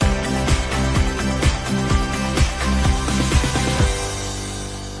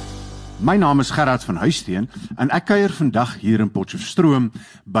My naam is Gerard van Huisteen en ek kuier vandag hier in Potchefstroom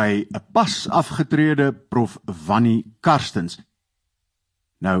by 'n pas afgetrede prof Wannie Karstens.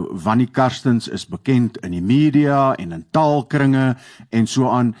 Nou, Wannie Karstens is bekend in die media en in taalkringe en so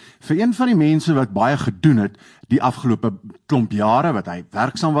aan vir een van die mense wat baie gedoen het die afgelope klomp jare wat hy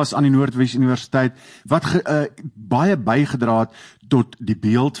werksaam was aan die Noordwes Universiteit, wat baie bygedra het tot die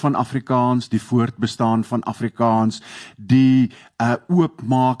beeld van Afrikaans, die voortbestaan van Afrikaans, die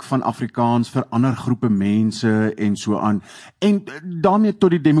oopmaak van Afrikaans vir ander groepe mense en so aan, en daarmee tot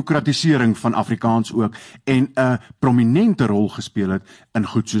die demokratisering van Afrikaans ook, en 'n prominente rol gespeel het in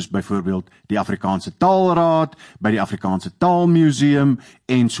goed soos byvoorbeeld die Afrikaanse Taalraad, by die Afrikaanse Taalmuseum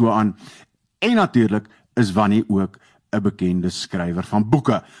en so aan. En natuurlik is Wannie ook 'n bekende skrywer van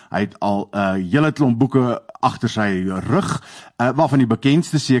boeke. Hy het al 'n hele klomp boeke agter sy rug, waarvan die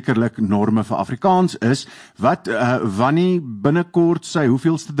bekendste sekerlik Norme vir Afrikaans is, wat Wannie binnekort sy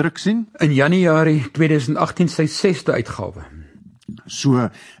hoeveelste druk sien? In Januarie 2018 sy 6de uitgawe. So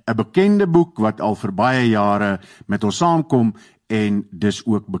 'n bekende boek wat al vir baie jare met ons saamkom en dis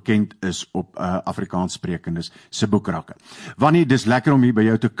ook bekend is op Afrikaans sprekendes se boekrakke. Wannie, dis lekker om hier by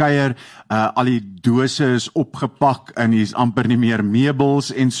jou te kuier. Al die dose is opgepak en hier's amper nie meer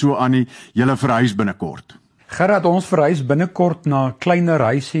meubels en so aan nie. Julle verhuis binnekort. Gerard, ons verhuis binnekort na 'n kleiner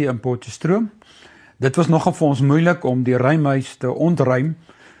huisie in Potchefstroom. Dit was nogal vir ons moeilik om die ruimhuis te ontruim,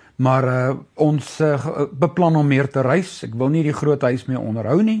 maar ons beplan om meer te reis. Ek wil nie die groot huis meer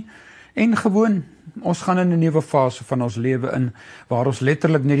onderhou nie. En gewoon, ons gaan in 'n nuwe fase van ons lewe in, waar ons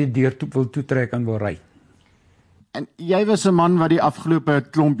letterlik net die deur wil toetrek en wil ry. En jy was 'n man wat die afgelope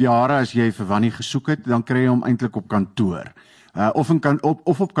klomp jare, as jy vir Wannie gesoek het, dan kry jy hom eintlik op kantoor.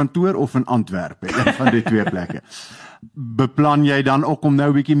 Of op kantoor of in Antwerpen, een van die twee plekke. Beplan jy dan ook om nou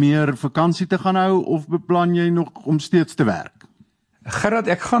 'n bietjie meer vakansie te gaan hou, of beplan jy nog om steeds te werk? Gerard,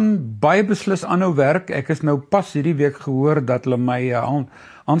 ek gaan baie beslis aanhou werk. Ek is nou pas hierdie week gehoor dat hulle my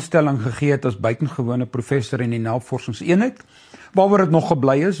aanstelling gegee het as buitengewone professor in die navorsingseenheid, waaroor dit nog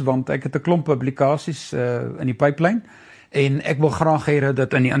gebly is, want ek het 'n klomp publikasies in die pipeline, en ek wil graag hê dat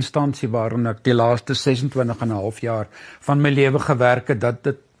dit in die instansie waarin ek die laaste 26,5 jaar van my lewe gewerk het, dat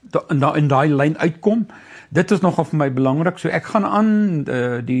dit in daai lyn uitkom. Dit is nogal vir my belangrik, so ek gaan aan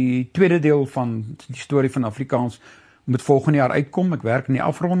die tweede deel van die storie van Afrikaans moet volgende jaar uitkom. Ek werk in die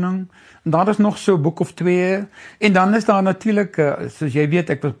afronding, en daar is nog so 'n boek of 2, en dan is daar natuurlik, soos jy weet,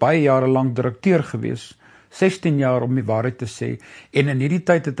 ek was baie jare lank direkteur gewees, 16 jaar om die waarheid te sê, en in hierdie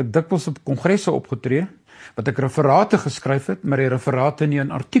tyd het ek dikwels op kongresse opgetree, wat ek referate geskryf het, maar die referate nie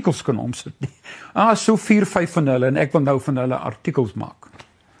in artikels kan omsit nie. So 4-5 van hulle, en ek wil nou van hulle artikels maak.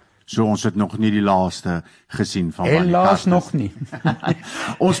 So ons het nog nie die laaste gesien van Wannie Karstens. Helaas nog nie.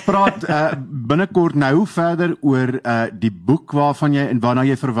 Ons praat binnekort nou verder oor die boek waarna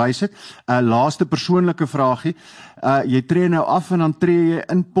jy verwys het. Laaste persoonlike vraagie. Jy tree nou af en dan tree jy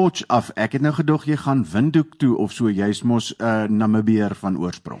in Potch af. Ek het nou gedog jy gaan Windhoek toe of so, jy's mos Namibiër van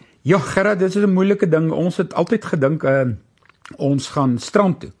oorsprong. Ja, Gerard, dit is 'n moeilike ding. Ons het altyd gedink ons gaan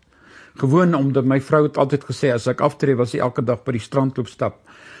strand toe. Gewoon omdat my vrou het altyd gesê as ek aftree was sy elke dag by die strand loop stap.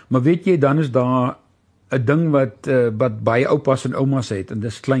 Maar weet jy, dan is daar 'n ding wat baie oupas en oumas het, en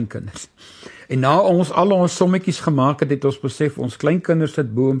dis kleinkinders. En na al ons sommetjies gemaak het ons besef ons kleinkinders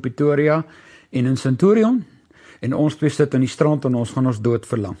sit bo in Pretoria en in Centurion, en ons twee sit in die strand en ons gaan ons dood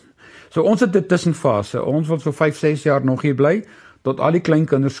verlang. So ons het 'n tussenfase. Ons wil so 5-6 jaar nog hier bly tot al die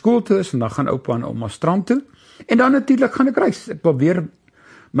kleinkinders skool toe is, en dan gaan oupa en ouma strand toe. En dan natuurlik gaan ek reis. Ek wil weer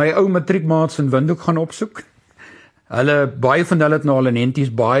my ou matriekmaats in Windhoek gaan opsoek. Baie van hulle het nou al in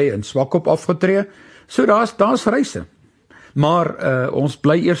Henties Baai en Swakop afgetree. So daar's reise. Maar ons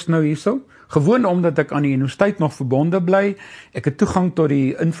bly eers nou hierso. Gewoon omdat ek aan die universiteit nog verbonde bly. Ek het toegang tot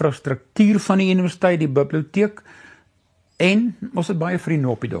die infrastruktuur van die universiteit, die biblioteek, en ons het baie vriende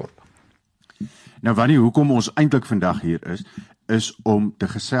op die dorp. Nou Wannie, hoekom ons eintlik vandag hier is om te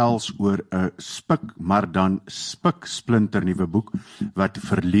gesels oor 'n maar dan splinter nuwe boek wat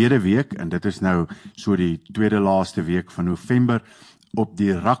verlede week, en dit is nou so die tweede laaste week van November, op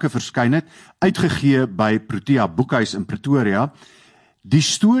die rakke verskyn het, uitgegee by Protea Boekhuis in Pretoria. Die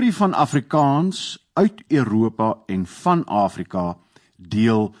storie van Afrikaans uit Europa en van Afrika,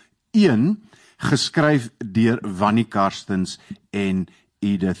 deel 1, geskryf deur Wannie Karstens en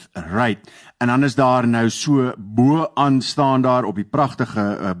Edith Wright. En dan is daar nou so bo-aan staan daar op die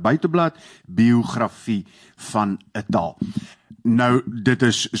pragtige buiteblad, biografie van 'n taal. Nou, dit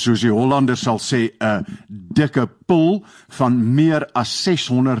is, soos die Hollanders sal sê, 'n dikke pul van meer as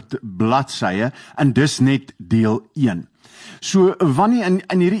 600 bladsye, en dis net deel 1. So, Wannie,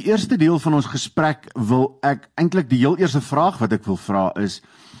 in hierdie eerste deel van ons gesprek wil ek eintlik die heel eerste vraag wat ek wil vra is,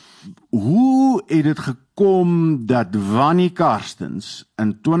 hoe het dit gekom dat Wannie Karstens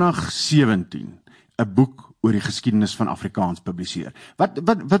in 2017 'n boek oor die geskiedenis van Afrikaans publiseer?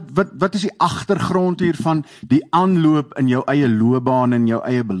 Wat is die agtergrond hiervan, die aanloop in jou eie loopbaan en jou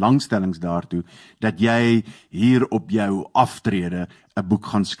eie belangstellings daartoe, dat jy hier op jou aftrede 'n boek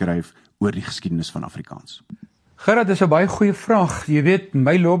gaan skryf oor die geskiedenis van Afrikaans? Gerard, dis 'n baie goeie vraag. Jy weet,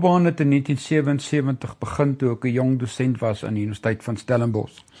 my loopbaan het in 1977 begin toe ek 'n jong dosent was aan die Universiteit van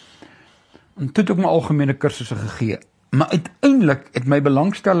Stellenbosch. En toe het ek my algemene kursusse gegee. Maar uiteindelik het my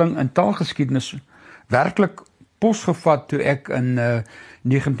belangstelling in taalgeskiedenis werklik posgevat toe ek in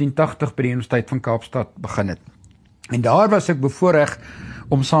 1980 by die Universiteit van Kaapstad begin het. En daar was ek bevoorreg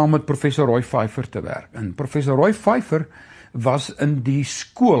om saam met professor Roy Vyfer te werk. En professor Roy Vyfer was in die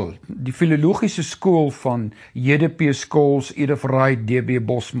skool, die filologiese skool van J.D.P. Scholes, Edith Wright, D.B.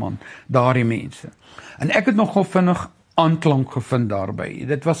 Bosman, daardie mense. En ek het nogal vinnig aanklank gevind daarby.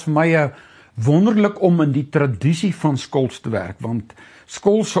 Dit was vir my wonderlik om in die tradisie van Scholes te werk, want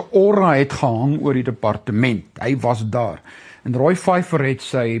Scholes se aura het gehang oor die departement. Hy was daar. En Roy Vyfer het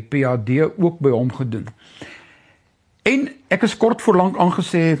sy PhD ook by hom gedoen. En ek is kort voor lank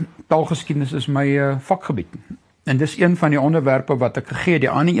aangesê, taalgeskiedenis is my vakgebied. En dis een van die onderwerpe wat ek gegee het. Die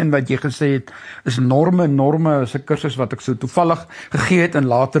ander een wat jy gesê het, is norme, is 'n kursus wat ek so toevallig gegee het en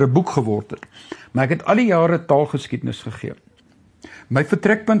later 'n boek geword het. Maar ek het al die jare taalgeskiedenis gegee. My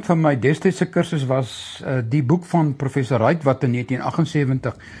vertrekpunt van my destydse kursus was die boek van professor Wright wat in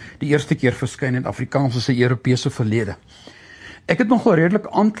 1978 die eerste keer verskyn in Afrikaans as 'n Europese verlede. Ek het nogal redelik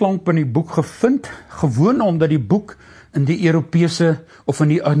aanklank by die boek gevind, gewoon omdat die boek in die Europese of in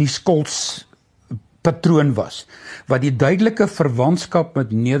die Scholes patroon was, wat die duidelike verwantskap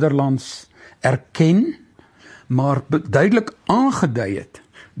met Nederlands erken, maar duidelik aangedui het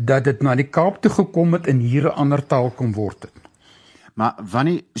dat dit na die Kaap toe gekom het en hier 'n ander taal kon word het. Maar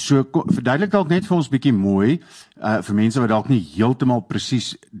Wannie, so verduidelik dalk net vir ons bietjie mooi, vir mense wat dalk nie heeltemal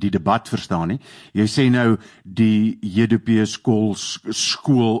presies die debat verstaan nie. Jy sê nou die J.D.P. Scholes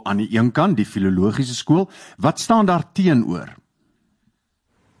skool aan die een kant, die filologiese skool. Wat staan daar teenoor?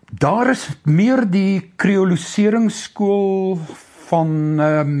 Daar is meer die kreoliseringsskool van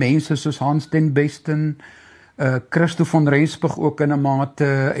mense soos Hans den Besten, Christo van Rensburg ook in 'n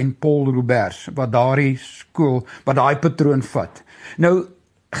mate en Paul Roberts, wat daai patroon vat. Nou,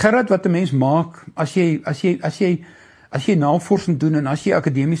 Gerard, wat 'n mens maak, as jy navorsing doen en as jy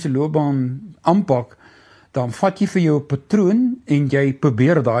akademiese loopbaan aanpak, dan vat jy vir jou 'n patroon en jy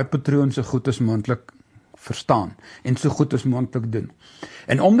probeer daai patroon so goed as moontlik verstaan en so goed as moontlik doen.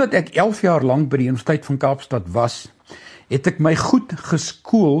 En omdat ek 11 jaar lank by die Universiteit van Kaapstad was, het ek my goed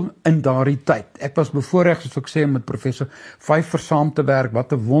geskool in daardie tyd. Ek was bevoorreg, soos ek sê, met professor Vyfer saam te werk,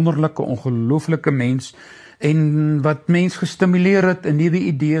 wat 'n wonderlike, ongelooflike mens, en wat mens gestimuleer het en nuwe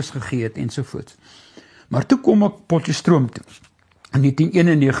idees gegee het ensovoorts. Maar toe kom ek Potchefstroom toe, in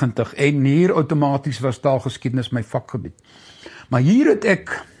 1991, en hier outomaties was taalgeskiedenis my vakgebied. Maar hier het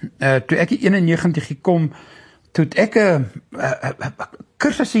ek, toe ek in 91 gekom, toe het ek 'n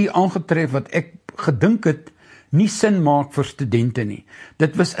kursus hier aangetref wat ek gedink het nie sin maak vir studente nie.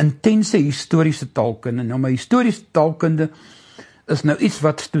 Dit was intense historiese taalkunde. Nou, my historiese taalkunde is nou iets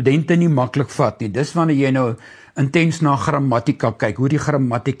wat studente nie maklik vat nie. Dis wanneer jy nou intens na grammatika kyk, hoe die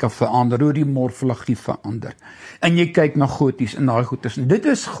grammatika verander, hoe die morfologie verander. En jy kyk na goties en daai goeters. En dit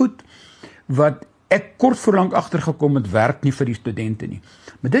is goed wat ek kort voorlank agtergekom het, werk nie vir die studente nie.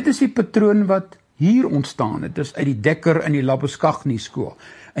 Maar dit is die patroon wat hier ontstaan het. Dit is uit die Dekker in die Labuschagne skool,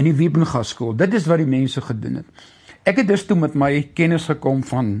 in die Wiebenga skool. Dit is wat die mense gedoen het. Ek het dus toe met my kennis gekom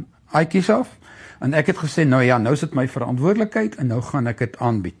van Aitjies af, en ek het gesê, nou ja, nou is dit my verantwoordelikheid, en nou gaan ek dit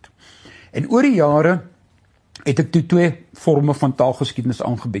aanbied. En oor die jare het ek toe 2 vorme van taalgeskiedenis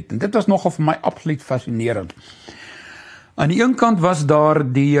aangebied, en dit was nogal vir my absoluut fascinerend. Aan die een kant was daar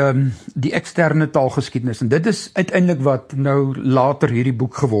die eksterne taalgeskiedenis, en dit is uiteindelik wat nou later hierdie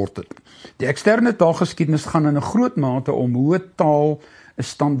boek geword het. Die eksterne taalgeskiedenis gaan in 'n groot mate om hoe 'n taal 'n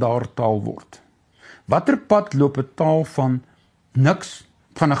standaardtaal word. Watter pad loop 'n taal van niks,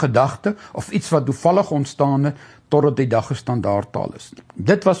 van 'n gedagte, of iets wat toevallig ontstaan het, totdat die dag 'n standaardtaal is.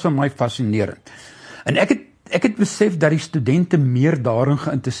 Dit was vir my fascinerend. En ek het besef dat die studente meer daarin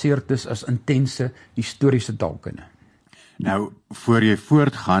geïnteresseerd is as intense historiese taalkunde. Nou, voor jy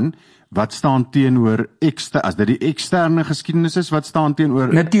voortgaan, wat staan teenoor as dit die eksterne geskiedenis is, wat staan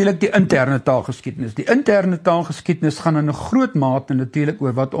teenoor? Natuurlik die interne taalgeskiedenis. Die interne taalgeskiedenis gaan in 'n groot mate natuurlik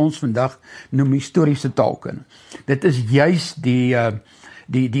oor wat ons vandag noem historiese taalkunde. Dit is juis die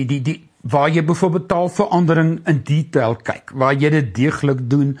waar jy byvoorbeeld taalverandering in detail kyk, waar jy dit deeglik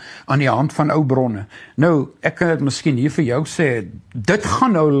doen aan die hand van ou bronne. Nou, ek kan dit miskien hier vir jou sê, dit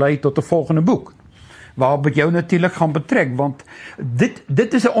gaan nou lei tot 'n volgende boek, waarop ek jou natuurlik gaan betrek, want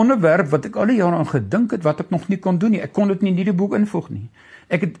dit is 'n onderwerp wat ek al die jare aan gedink het, wat ek nog nie kon doen nie. Ek kon dit nie in hierdie boek invoeg nie.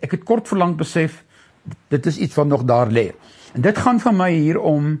 Ek het kort verlang besef, dit is iets wat nog daar lê. En dit gaan vir my hier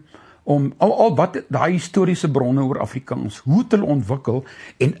om al wat daai historiese bronne oor Afrikaans, hoe te ontwikkel,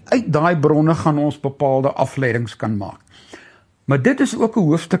 en uit daai bronne gaan ons bepaalde afleidings kan maak. Maar dit is ook 'n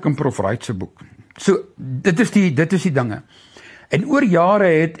hoofstuk in Prof Wright se boek. So, dit is die dinge. En oor jare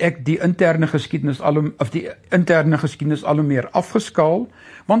het ek die interne geskiedenis al hoe meer afgeskaal,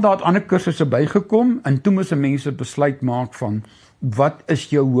 want daar het ander kursusse bygekom, en toe moes mense besluit maak van, wat is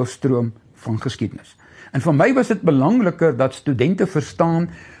jou hoofstroom van geskiedenis? En vir my was dit belangriker dat studente verstaan,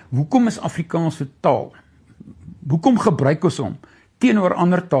 hoekom is Afrikaans 'n taal? Hoekom gebruik ons hom teenoor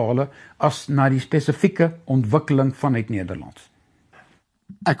ander tale as na die spesifieke ontwikkeling vanuit Nederlands?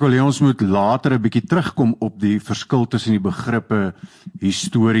 Ek wil hê ons moet later 'n bietjie terugkom op die verskil tussen die begrippe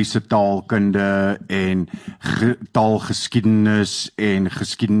historiese taalkunde en taalgeskiedenis en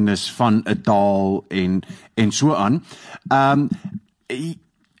geskiedenis van 'n taal en so aan.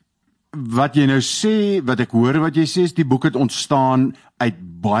 Wat jy nou sê, wat ek hoor wat jy sê, is die boek het ontstaan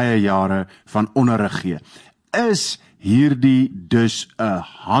uit baie jare van onderrig gee. Is hierdie dus 'n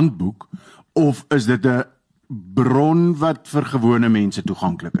handboek, of is dit 'n bron wat vir gewone mense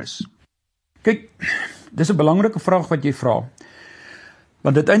toeganklik is? Kyk, dis 'n belangrike vraag wat jy vra.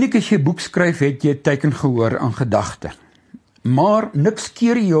 Want uiteindelik as jy 'n boek skryf, het jy teiken gehoor aan gedagte. Maar niks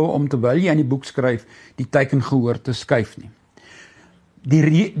keer jou om terwyl jy aan die boek skryf, die teiken gehoor te skuif nie.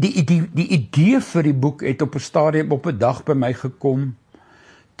 Die idee vir die boek het op 'n stadium op 'n dag by my gekom,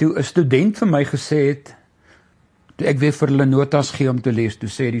 toe 'n student vir my gesê het, toe ek weer vir hulle notas gee om te lees, toe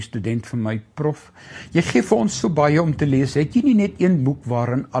sê die student vir my, prof, jy gee vir ons so baie om te lees, het jy nie net een boek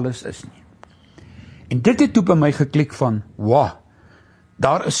waarin alles is nie? En dit het toe by my geklik van, wow,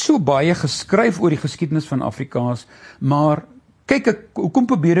 daar is so baie geskryf oor die geskiedenis van Afrikaans, maar kyk, hoekom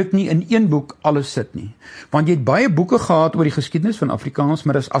probeer ek nie in een boek alles sit nie? Want jy het baie boeke gehad oor die geskiedenis van Afrikaans,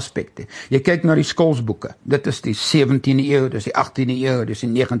 maar dis aspekte. Jy kyk na die skoolsboeke, dit is die 17de eeu, dis die 18de eeu, dis die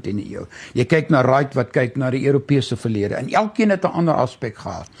 19de eeu. Jy kyk na Wright wat kyk na die Europese verlede, en elkeen het 'n ander aspek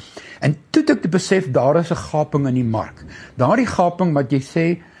gehad. En toe het ek besef, daar is 'n gaping in die mark. Daardie gaping wat jy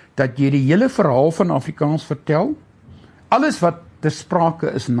sê, dat jy die hele verhaal van Afrikaans vertel, alles wat ter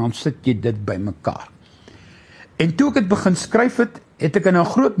sprake is, en dan sit jy dit bymekaar. En toe ek het begin skryf het ek in 'n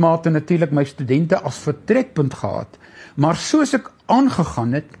groot mate natuurlik my studente as vertrekpunt gehad, maar soos ek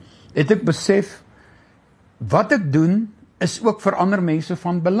aangegaan het ek besef, wat ek doen, is ook vir ander mense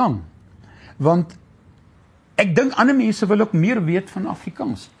van belang. Want ek dink ander mense wil ook meer weet van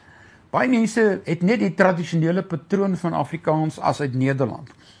Afrikaans. Baie mense het net die tradisionele patroon van Afrikaans as uit Nederland.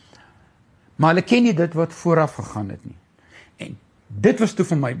 Maar hulle ken nie dit wat vooraf gegaan het nie. En dit was toe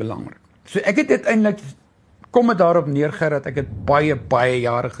vir my belangrik. So ek het uiteindelik, kom het daarop neer, Gerard, ek het baie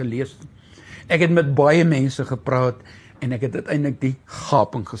jare gelees. Ek het met baie mense gepraat, en ek het uiteindelik die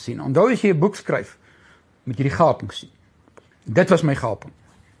gaping gesien. Onthou, as jy 'n boek skryf, moet jy die gaping sien. Dit was my gaping.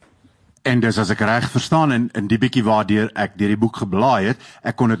 En dis as ek reg verstaan, in die bietjie waardeur ek deur die boek geblaai het,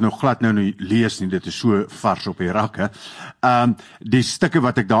 ek kon dit nog glad nou nie lees nie, dit is so vars op die rakke. Die stukke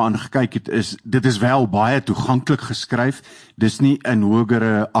wat ek daaraan gekyk het, dit is wel baie toeganklik geskryf, dis nie in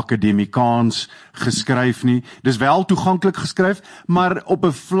hogere akademikaans geskryf nie, dis wel toeganklik geskryf, maar op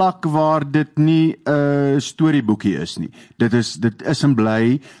 'n vlak waar dit nie 'n storieboekie is nie. Dit is en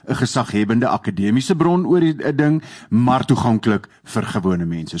bly 'n gesaghebende akademiese bron oor die ding, maar toeganklik vir gewone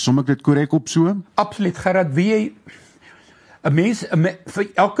mense. Som ek dit korrek op so? Absoluut, Gerard. Wie jy, 'n mens, vir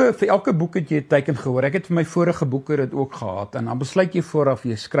elke boek het jy 'n teiken gehoor. Ek het vir my vorige boeke dit ook gehad, en dan besluit jy vooraf,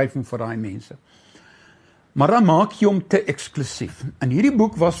 jy skryf hom vir daai mense. Maar dan maak jy hom te eksklusief. En hierdie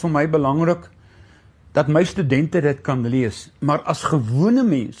boek was vir my belangrik, dat my studente dit kan lees, maar as gewone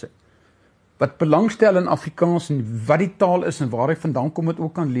mense, wat belangstel in Afrikaans, en wat die taal is, en waar hy vandaan kom, het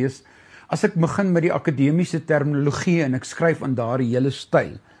ook kan lees, as ek begin met die akademiese terminologie, en ek skryf in daardie hele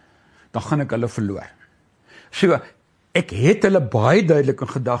styl, dan gaan ek hulle verloor. So, ek het hulle baie duidelik in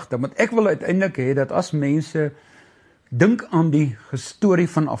gedagte, want ek wil uiteindelik hê dat as mense dink aan die storie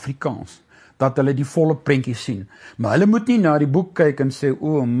van Afrikaans, dat hulle die volle prentjie sien. Maar hulle moet nie na die boek kyk en sê,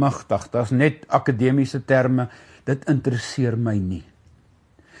 o, magtig, dat is net akademiese terme, dit interesseer my nie.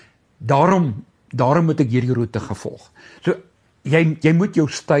 Daarom moet ek hierdie roete gevolg. So, jy moet jou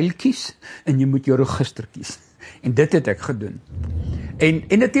styl kies, en jy moet jou register kies. En dit het ek gedoen.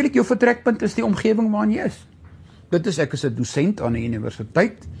 En natuurlik jou vertrekpunt is die omgewing waarin jy is. Ek is 'n dosent aan 'n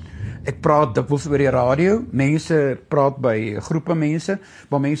universiteit. Ek praat dikwels oor die radio, mense praat by groepe mense,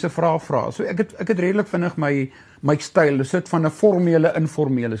 waar mense vra. So ek het redelik vinnig my styl, 'n soort van 'n formele,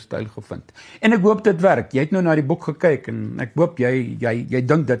 informele styl gevind. En ek hoop dit werk. Jy het nou na die boek gekyk en ek hoop jy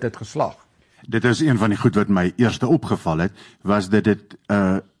dink dit het geslaag. Dit is een van die goed wat my eerste opgeval het, was dat dit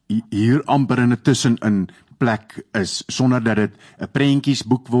hier amper in 'n tussenin plek is, sonder dat dit 'n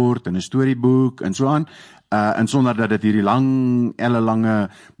prentjiesboek word en 'n storieboek en so aan, en sonder dat dit hierdie ellelange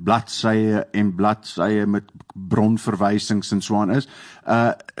bladsye en bladsye met bronverwysings en so aan is,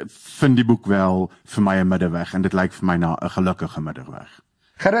 vind die boek wel vir my 'n middeweg, en dit lyk vir my na 'n gelukkige middeweg.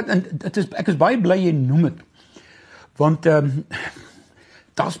 Gerard, en ek is baie bly jy noem dit, want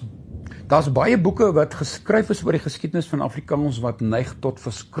daar's baie boeke wat geskryf is oor die geskiedenis van Afrikaans wat neig tot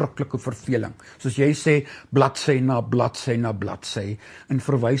verskriklike verveling. Soos jy sê, bladsy na bladsy na bladsy, en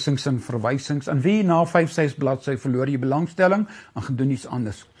verwysings, en wie na 5-6 bladsy verloor jy belangstelling en gaan doen iets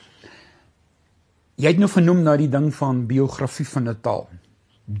anders. Jy het nou vernoem na die ding van biografie van 'n taal.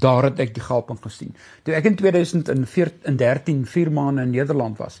 Daar het ek die gaping gesien. Toe ek in 2013 4 maande in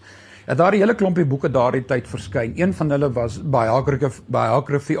Nederland was, het daar 'n hele klompie boeke daardie tyd verskyn. Een van hulle was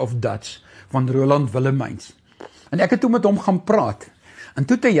Biography of Dutch van Roland Willemyns. En ek het toe met hom gaan praat. En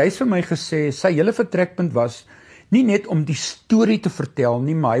toe het hy juist vir my gesê, sy hele vertrekpunt was nie net om die storie te vertel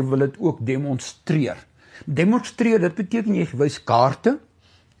nie, maar hy wil dit ook demonstreer. Demonstreer, dit beteken jy wys kaarte,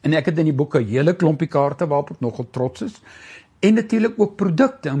 en ek het in die boek 'n hele klompie kaarte waarop ek nogal trots is, en natuurlik ook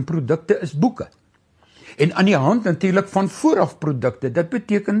produkte, en produkte is boeke. En aan die hand natuurlik van vooraf produkte, dit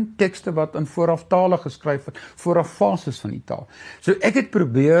beteken tekste wat in vooraf tale geskryf het, vooraf fases van die taal. So ek het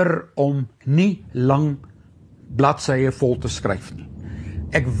probeer om nie lang bladsye vol te skryf nie.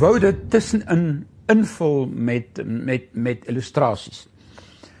 Ek wou dit tussenin invul met illustrasies.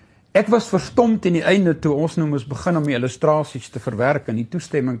 Ek was verstomd in die einde toe ons nou moes begin om die illustrasies te verwerk en die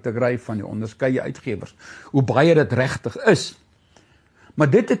toestemming te kry van die onderskeie uitgewers, hoe baie dit regtig is. Maar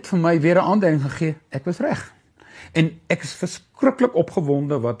dit het vir my weer 'n aanduiding gegee, ek was reg. En ek is verskriklik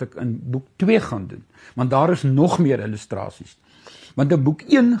opgewonde wat ek in boek 2 gaan doen, want daar is nog meer illustrasies. Want in boek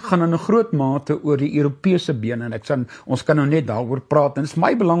 1 gaan in 'n groot mate oor die Europese been, en ons kan nou net daaroor praat, en dit is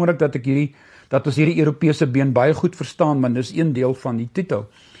my belangrik dat ons hierdie Europese been baie goed verstaan, want dit is een deel van die titel.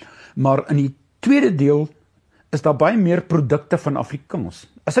 Maar in die tweede deel is daar baie meer produkte van Afrikaans.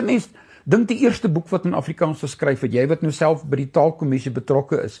 As 'n mens dink die eerste boek wat in Afrikaans geskryf het, jy wat nou self by die taalkommissie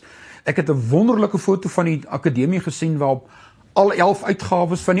betrokke is, ek het 'n wonderlike foto van die akademie gesien waarop al 11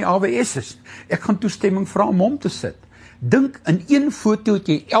 uitgawes van die AWS is. Ek gaan toestemming vra om hom te sit. Dink, in een foto het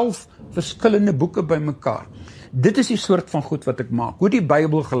jy 11 verskillende boeke bymekaar. Dit is die soort van goed wat ek maak, hoe die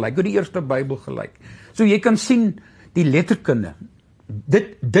Bybel gelyk, hoe die eerste Bybel gelyk. So jy kan sien, die letterkunde,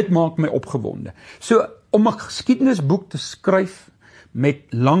 dit maak my opgewonde. So, om 'n geskiedenisboek te skryf met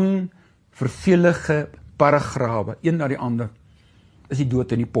lang, vervelige paragrawe, een na die ander, is die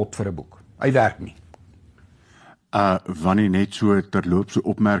dood in die pot vir 'n boek. Hy werk nie. Wanneer net so terloops so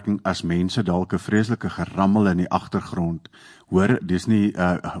opmerking, as mense dalk 'n vreeslike gerammel in die agtergrond hoor, dis nie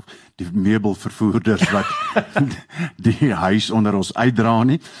die meubelvervoerders wat die huis onder ons uitdra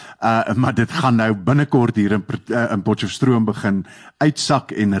nie, maar dit gaan nou binnekort hier in Potchefstroom begin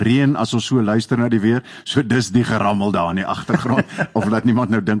uitsak en reën as ons so luister na die weer, so dis die gerammel daar in die agtergrond, of laat niemand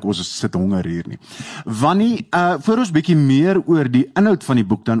nou dink ons sit honger hier nie. Wanneer, voor ons bietjie meer oor die inhoud van die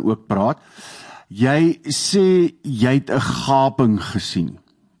boek dan ook praat, jy sê jy het 'n gaping gesien.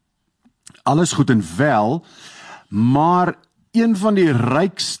 Alles goed en wel, maar een van die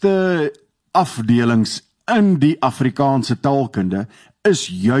rykste afdelings in die Afrikaanse taalkunde is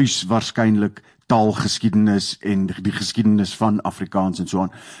juis waarskynlik taalgeskiedenis en die geskiedenis van Afrikaans en so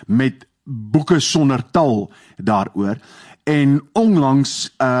aan, met boeke sonder taal daaroor. En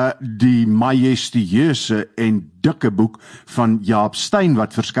onlangs die majestueuse en dikke boek van Jaap Steyn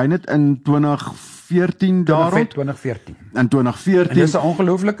wat verskyn het in 2014 daarop. 2014. In 2014. En dis 'n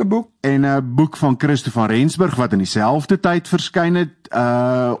ongelooflike boek. En 'n boek van Christo van Rensburg wat in dieselfde tyd verskyn het,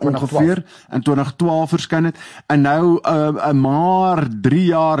 ongeveer in 2012 verskyn het. En nou maar 3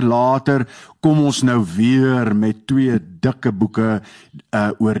 jaar later kom ons nou weer met 2 dikke boeke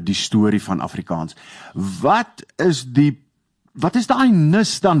oor die storie van Afrikaans. Wat is daai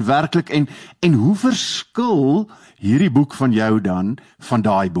nis dan werklik en hoe verskil hierdie boek van jou dan van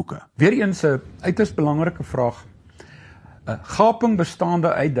daai boeke? Weereens 'n uiters belangrike vraag. Gaping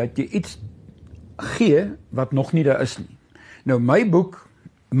bestaande uit dat jy iets gee wat nog nie daar is nie. Nou my boek,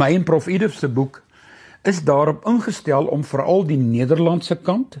 my en Prof Edith se boek, is daarop ingestel om veral die Nederlandse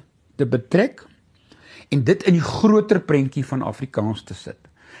kant te betrek en dit in die groter prentjie van Afrikaans te sit.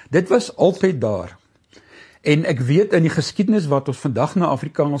 Dit was altyd daar. En ek weet in die geskiedenis wat ons vandag na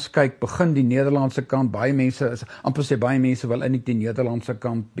Afrikaans kyk, begin die Nederlandse kant, baie mense, amper sê baie mense wil eintlik die Nederlandse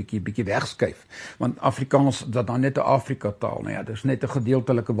kant bietjie wegskuif, want Afrikaans, dat dan net 'n Afrika taal, nou ja, dis net 'n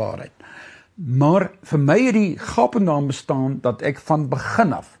gedeeltelike waarheid. Maar vir my het die gapende aan bestaan, dat ek van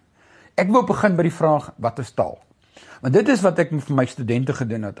begin af, ek wil begin by die vraag, wat is taal? Want dit is wat ek vir my studente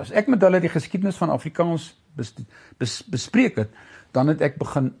gedoen het. As ek met hulle die geskiedenis van Afrikaans bespreek het, dan het ek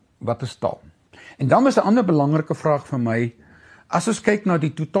begin, wat is taal? En dan is 'n ander belangrike vraag vir my, as ons kyk na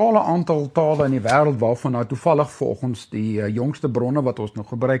die totale aantal tale in die wêreld, waarvan nou toevallig volgens die jongste bronne wat ons nog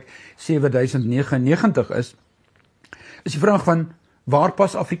gebruik, 7099 is die vraag van, waar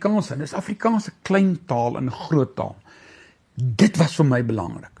pas Afrikaans in? Is Afrikaans 'n klein taal en 'n groot taal? Dit was vir my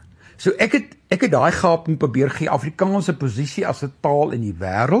belangrik. So ek het daai gaping probeer gee, Afrikaanse posisie as 'n taal in die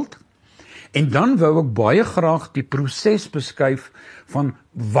wêreld, en dan wou ek baie graag die proses beskryf van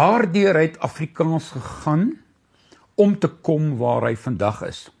waardeur het Afrikaans gegaan om te kom waar hy vandag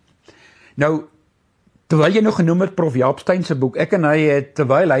is. Nou, terwyl jy nou genoem het Prof Jaap Steyn se boek, ek en hy het,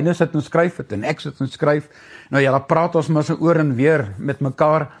 terwyl hy nou sit en skryf het, en ek sit en skryf, nou ja, dan praat ons maar so oor en weer met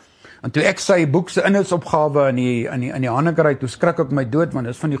mekaar, en toe ek sy boek se inhoudsopgawe in die hande kry, toe skrik ek my dood, want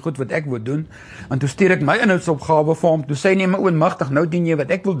dis van die goed wat ek wil doen, en toe stuur ek my inhoudsopgawe vir hom, toe sê hy, nee, my oonmagtig, nou doen jy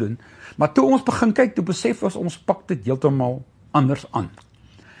wat ek wil doen, maar toe ons begin kyk, toe besef ons pak dit heeltemal anders aan.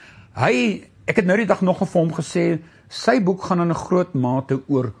 Ek het nou die dag nog vir hom gesê, sy boek gaan in 'n groot mate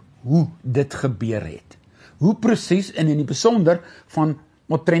oor hoe dit gebeur het. Hoe presies, en in die besonder van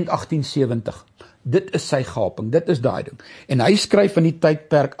omtrent 1870. Dit is sy gaping, dit is daai ding. En hy skryf in die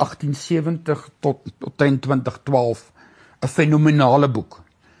tydperk 1870 tot 2012 'n fenominale boek.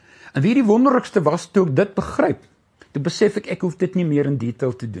 En wie die wonderlikste was, toe ek dit begryp, toe besef ek hoef dit nie meer in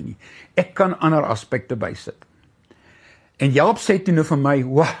detail te doen nie. Ek kan ander aspekte bysit. En Jaap sê toe nou vir my,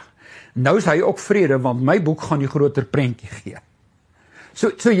 wow, nou is hy ook vrede, want my boek gaan die groter prentjie gee.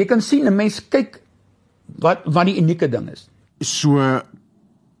 So jy kan sien, 'n mens kyk wat die unieke ding is. So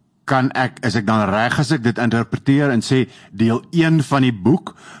kan is ek dan reg as ek dit interpreteer en sê, deel 1 van die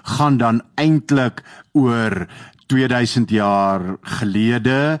boek gaan dan eintlik oor 2000 jaar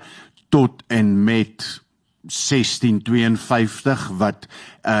gelede tot en met 1652 wat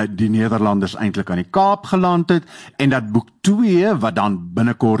die Nederlanders eintlik aan die Kaap geland het, en dat boek 2 wat dan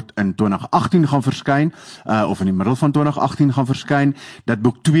binnekort in 2018 gaan verskyn, of in die middel van 2018 gaan verskyn, dat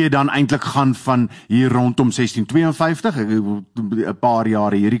boek 2 dan eintlik gaan van hier rondom 1652, 'n paar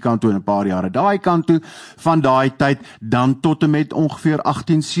jare hierdie kant toe en 'n paar jare daai kant toe, van daai tyd dan tot en met ongeveer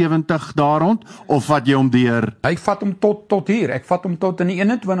 1870 daar rond, of wat jy hom deur? Hy vat hom tot hier, ek vat hom tot in die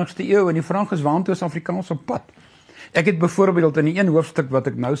 21ste eeu, en die vraag is, waantoe is Afrikaans op pad? Ek het byvoorbeeld in die een hoofstuk wat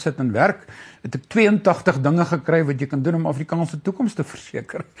ek nou sit en werk, het ek 82 dinge gekry wat jy kan doen om Afrikaanse toekoms te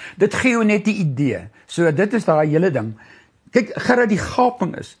verseker. Dit gee jou net die idee. So dit is daai hele ding. Kyk, Gerard, die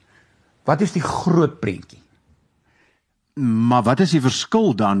gaping is, wat is die groot prentjie? Maar wat is die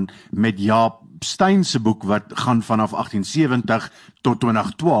verskil dan met Jaap Steyn se boek wat gaan vanaf 1870 tot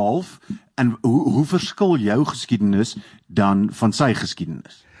 2012, en hoe verskil jou geskiedenis dan van sy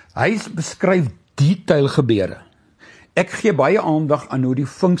geskiedenis? Hy beskryf detailgebeure. Ek gee baie aandag aan hoe die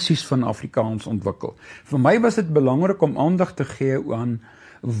funksies van Afrikaans ontwikkel. Vir my was dit belangrik om aandag te gee aan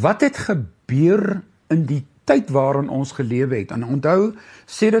wat het gebeur in die tyd waarin ons gelewe het. En onthou,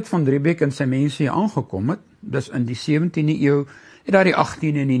 Sedert van Riebeeck en sy mense hier aangekom het, dis in die 17de eeu, het daar die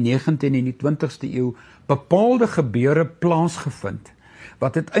 18de en die 19de en die 20ste eeu bepaalde gebeure plaasgevind,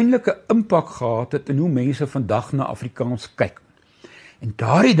 wat uiteindelik 'n impak gehad het in hoe mense vandag na Afrikaans kyk. En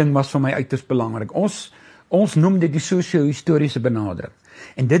daardie ding was vir my uiters belangrik. Ons noem dit die sosio-historiese benadering.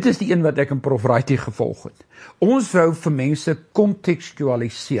 En dit is die een wat ek in Prof Wrighty gevolg het. Ons wou vir mense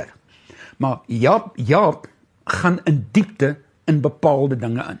kontekstualiseer. Maar Jaap gaan in diepte in bepaalde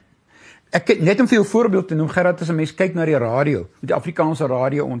dinge in. Net om vir jou voorbeeld te noem, Gerard, as 'n mens kyk na die radio, die Afrikaanse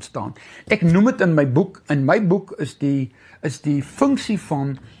radio ontstaan. Ek noem dit in my boek. In my boek is die funksie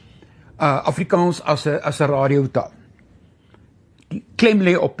van Afrikaans as 'n radiotaal. Die klem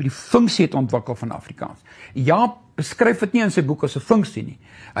lê op die funksie het ontwikkel van Afrikaans. Jaap beskryf dit nie in sy boek as 'n funksie nie.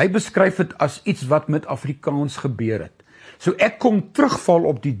 Hy beskryf dit as iets wat met Afrikaans gebeur het. So ek kom terugval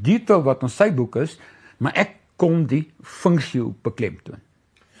op die detail wat in sy boek is, maar ek kom die funksie beklemtoon.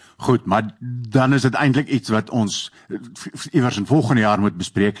 Goed, maar dan is dit eintlik iets wat ons iewers in volgende jaar moet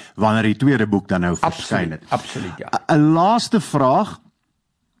bespreek, wanneer die tweede boek dan nou verskyn het. Absoluut, ja. 'n laaste vraag,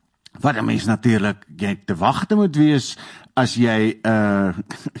 wat 'n mens natuurlik te wagte moet wees, as jy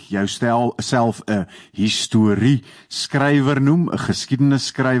jou self 'n historie skrywer noem, 'n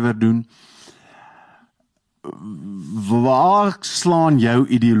geskiedenisskrywer doen, waar slaan jou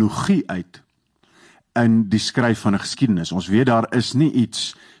ideologie uit in die skryf van 'n geskiedenis. Ons weet daar is nie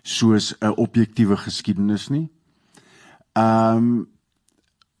iets soos 'n objektiewe geskiedenis nie.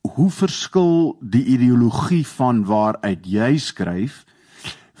 Hoe verskil die ideologie van waaruit jy skryf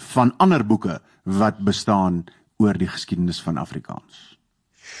van ander boeke wat bestaan oor die geskiedenis van Afrikaans?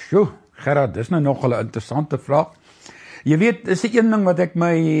 Sjoe, Gerard, dis nou nog 'n interessante vraag. Jy weet, is 'n ding wat ek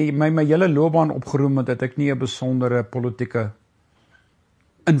my hele loopbaan opgeroem het, dat ek nie 'n besondere politieke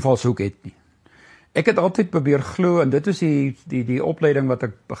invalshoek het nie. Ek het altyd probeer glo, en dit is die opleiding wat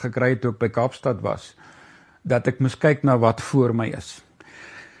ek gekry het toe ek by Kaapstad was, dat ek moes kyk na wat voor my is.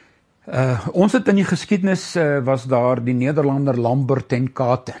 Ons het in die geskiedenis, was daar die Nederlander Lambert ten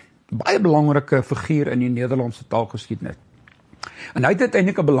Kate, baie belangrike figuur in die Nederlandse taalgeskiedenis. En hy het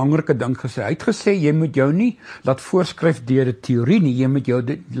uiteindelik 'n belangrike ding gesê. Hy het gesê, jy moet jou nie laat voorskryf deur 'n teorie nie, jy moet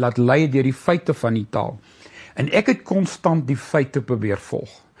jou laat lei deur die feite van die taal. En ek het konstant die feite probeer volg.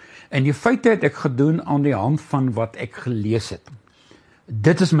 En die feite het ek gedoen aan die hand van wat ek gelees het.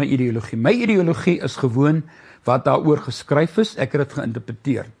 Dit is my ideologie. My ideologie is gewoon wat daaroor geskryf is, ek het dit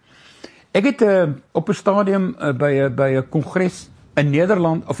geïnterpreteer. Ek het op 'n stadium by 'n kongres in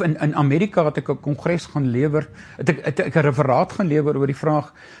Nederland, of in Amerika het ek 'n kongres gaan lewer, het ek 'n referaat gaan lewer oor die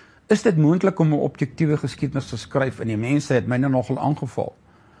vraag, is dit moontlik om 'n objektiewe geskiedenis te skryf? En die mense het my nou nogal aangeval.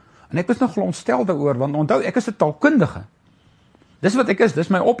 En ek was nogal ontstel daaroor, want onthou, ek is 'n taalkundige. Dis wat ek is, dis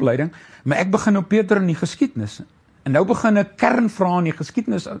my opleiding, maar ek begin nou Peter in die geskiedenis. En nou begin ek kernvrae in die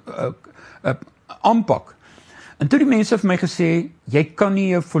geskiedenis aanpak. En toe die mense vir my gesê, jy kan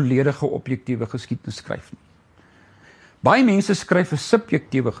nie 'n volledige objektiewe geskiedenis skryf nie. Baie mense skryf 'n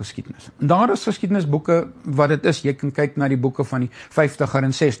subjektiewe geskiedenis. En daar is geskiedenisboeke wat dit is. Jy kan kyk na die boeke van die 50er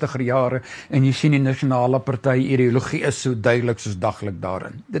en 60er jare en jy sien die nasionale party ideologie is so duidelik soos daglik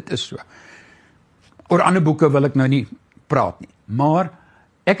daarin. Dit is so. Oor ander boeke wil ek nou nie praat nie. Maar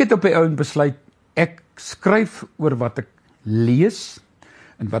ek het op die ou besluit, ek skryf oor wat ek lees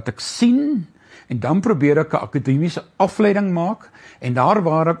en wat ek sien, en dan probeer ek 'n akademiese afleiding maak, en daar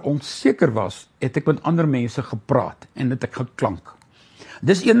waar ek onseker was, het ek met ander mense gepraat, en het ek geklank.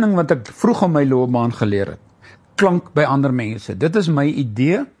 Dis een ding wat ek vroeg in my loopbaan geleer het. Klank by ander mense. Dit is my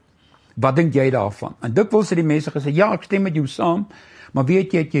idee, wat dink jy daarvan? En dikwels het die mense gesê, ja, ek stem met jou saam, maar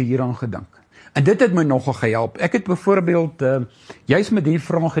weet jy, het jy hieraan gedink? En dit het my nogal gehelp. Ek het byvoorbeeld, juist met die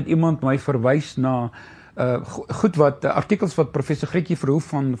vraag het iemand my verwys na artikels wat professor Grietjie Verhoef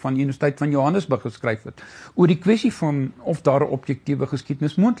van Universiteit van Johannesburg geskryf het, oor die kwessie van of daar 'n objektiewe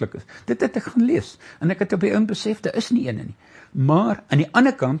geskiedenis moontlik is. Dit het ek gaan lees, en ek het op die besef, daar is nie ene nie. Maar, aan die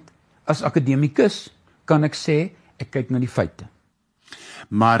ander kant, as akademikus, kan ek sê, ek kyk na die feite.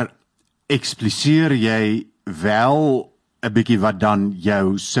 Maar, ekspliseer jy wel 'n bietjie wat dan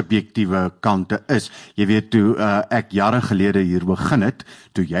jou subjektiewe kante is. Jy weet, toe ek jare gelede hier begin het,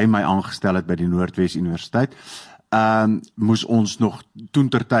 toe jy my aangestel het by die Noordwes Universiteit, moes ons nog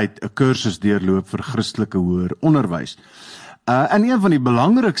toentertyd 'n kursus deurloop vir Christelike hoër onderwys. En een van die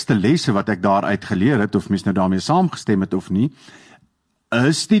belangrikste lesse wat ek daaruit geleer het, of mens nou daarmee saamgestem het of nie,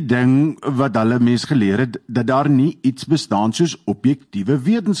 is die ding wat hulle mens geleer het, dat daar nie iets bestaan soos objektiewe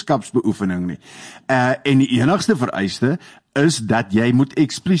wetenskapsbeoefening nie. En die enigste vereiste is dat jy moet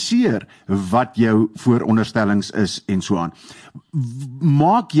ekspliseer wat jou vooronderstellings is en so aan.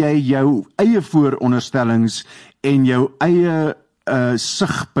 Maak jy jou eie vooronderstellings en jou eie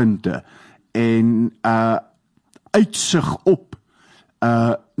sigpunte en uitsig op,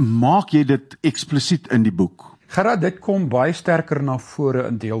 maak jy dit eksplisiet in die boek? Gerard, dit kom baie sterker na vore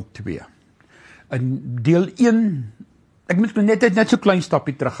in deel 2. In deel 1, ek moet net so klein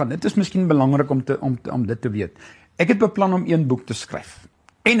stapie terug gaan. Dit is miskien belangrik om dit te weet. Ek het beplan om 1 boek te skryf.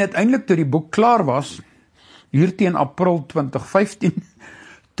 En uiteindelik toe die boek klaar was, hier teen April 2015,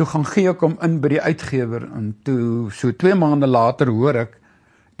 toe gaan gee ek hom in by die uitgewer, en toe so 2 maande later hoor ek,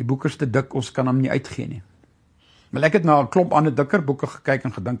 die boek is te dik, ons kan hom nie uitgee nie. Maar ek het na 'n klomp ander dikker boeke gekyk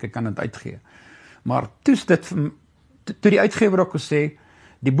en gedink ek kan dit uitgee. Maar toe die uitgewer ook gesê,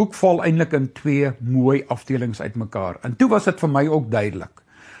 die boek val eintlik in 2 mooi afdelings uitmekaar. En toe was dit vir my ook duidelik,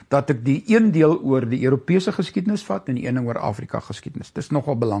 dat ek die een deel oor die Europese geskiedenis vat, en die een oor Afrika geskiedenis. Dis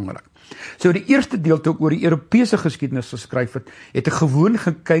nogal belangrik. So die eerste deel toe ek oor die Europese geskiedenis geskryf het, het ek gewoon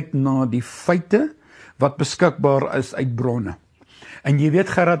gekyk na die feite, wat beskikbaar is uit bronne. En jy weet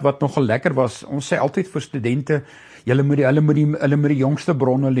Gerard, wat nogal lekker was, ons sê altyd vir studente, hulle moet die jongste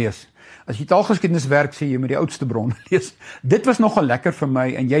bronne lees. As jy taalgeskiedenis werk, sê jy moet die oudste bronne lees. Dit was nogal lekker vir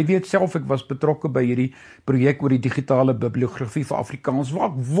my, en jy weet self, ek was betrokke by hierdie projek oor die digitale bibliografie vir Afrikaans, waar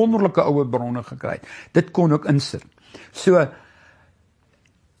ek wonderlike ouer bronne gekry het. Dit kon ook insit. So,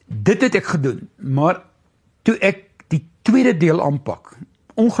 dit het ek gedoen, maar toe ek die tweede deel aanpak,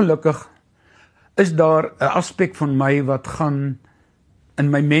 ongelukkig is daar 'n aspek van my wat gaan in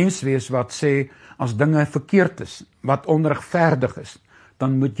my menswees wat sê, as dinge verkeerd is, wat onregverdig is,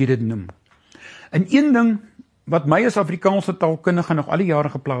 dan moet jy dit noem. En een ding wat my as Afrikaanse taalkundige nog al die jare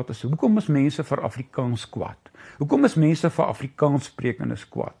geplaag is, hoekom is mense vir Afrikaans kwaad? Hoekom is mense vir Afrikaans sprekendes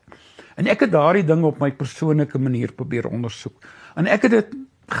kwaad? En ek het daardie ding op my persoonlike manier probeer ondersoek. En ek het dit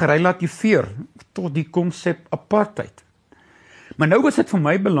gerelativeer tot die konsep apartheid. Maar nou is dit vir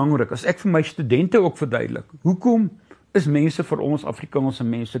my belangrik, as ek vir my studente ook verduidelik, hoekom is mense vir ons Afrikaanse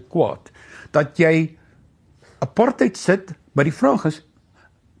mense kwaad? Dat jy apartheid sit, maar die vraag is,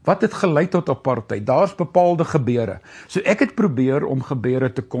 wat het gelei tot apartheid? Daar's bepaalde gebeure. So ek het probeer om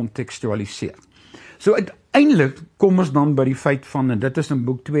gebeure te kontekstualiseer. So uiteindelik kom ons dan by die feit van, en dit is in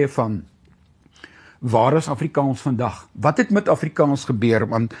boek 2 van, waar is Afrikaans vandag? Wat het met Afrikaans gebeur?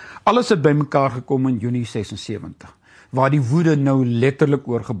 Want alles het bymekaar gekom in Junie 76, waar die woede nou letterlik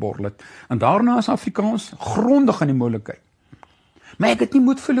oorgeborrel het. En daarna is Afrikaans grondig in die moeilikheid. Maar ek het nie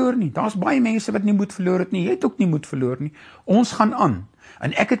moed verloor nie. Daar's baie mense wat nie moed verloor het nie. Jy het ook nie moed verloor nie. Ons gaan aan.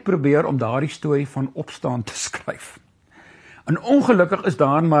 En ek het probeer om daardie storie van opstaan te skryf. En ongelukkig is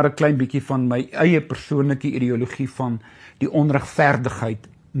daar maar 'n klein bietjie van my eie persoonlike ideologie van die onregverdigheid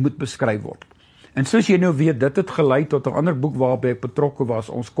moet beskryf word. En soos jy nou weet, dit het gelei tot 'n ander boek waarby ek betrokke was,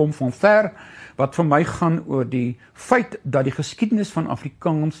 Ons kom van ver, wat vir my gaan oor die feit dat die geskiedenis van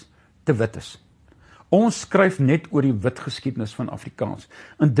Afrikaans te wit is. Ons skryf net oor die wit geskiedenis van Afrikaans,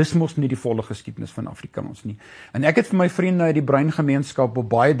 en dis mos nie die volle geskiedenis van Afrikaans nie. En ek het vir my vriende uit die breingemeenskap 'n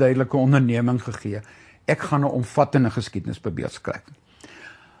baie duidelike onderneming gegee. Ek gaan 'n omvattende geskiedenis probeer skryf.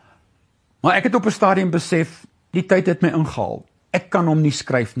 Maar ek het op 'n stadium besef, die tyd het my ingehaal. Ek kan hom nie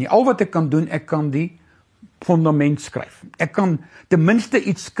skryf nie. Al wat ek kan doen, ek kan die fundament skryf. Ek kan ten minste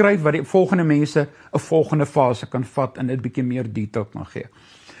iets skryf wat die volgende mense 'n volgende fase kan vat en dit bietjie meer detail kan gee.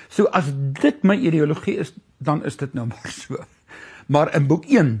 So as dit my ideologie is, dan is dit nou maar so. Maar in boek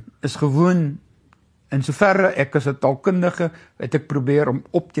 1 is gewoon, in soverre ek as 'n taalkundige, het ek probeer om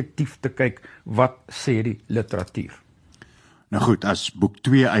objektief te kyk, wat sê die literatuur. Nou goed, as boek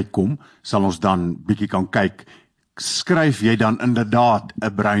 2 uitkom, sal ons dan bietjie kan kyk, skryf jy dan inderdaad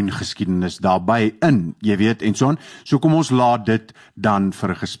 'n bruin geskiedenis daarbey in, jy weet, en so aan. So kom ons laat dit dan vir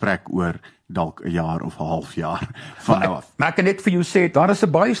 'n gesprek oor dalk 'n jaar of 'n half jaar van nou af. Maar ek kan net vir jou sê, daar is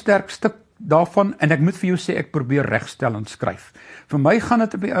 'n baie sterk stuk daarvan, en ek moet vir jou sê, ek probeer regstellend skryf. Vir my gaan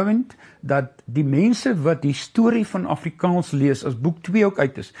dit op die ouend, dat die mense wat die storie van Afrikaans lees, as boek 2 ook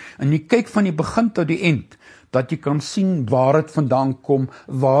uit is, en jy kyk van die begin tot die eind, dat jy kan sien waar het vandaan kom,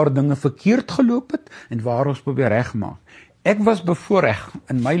 waar dinge verkeerd geloop het, en waar ons probeer regmaak. Ek was bevoorreg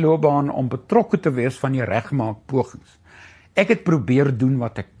in my loopbaan om betrokke te wees van die regmaak pogings. Ek het probeer doen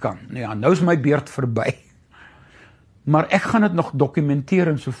wat ek kan. Nou ja, nou is my beurt verby. Maar ek gaan dit nog dokumenteer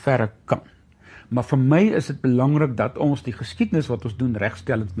in sover ek kan. Maar vir my is dit belangrik dat ons die geskiedenis wat ons doen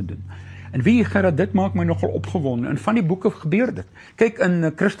regstellend moet doen. En wie Gerard, dit maak my nogal opgewonde. En van die boeke gebeur dit. Kyk,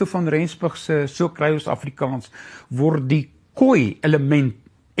 in Christo van Rensburg se So kry ons Afrikaans word die Khoi element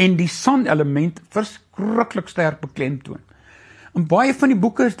en die San element verskriklik sterk beklemtoon. In baie van die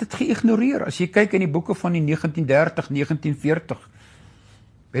boeke is dit geïgnoreer. As jy kyk in die boeke van die 1930, 1940,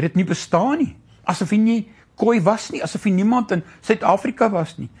 het dit nie bestaan nie. Asof hy nie Khoi was nie, asof hy niemand in Suid-Afrika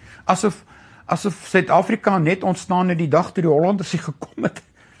was nie. Asof Suid-Afrika net ontstaan het die dag toe die Hollanders hier gekom het.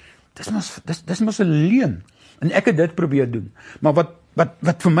 Dis mos 'n leuen. En ek het dit probeer doen. Maar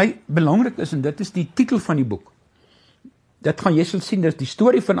wat vir my belangrik is, en dit is die titel van die boek. Dit gaan jy sal sien, dis die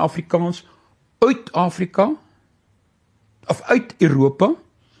storie van Afrikaans uit Afrika, of uit Europa,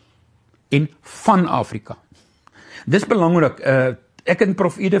 en van Afrika. Dis belangrik, ek en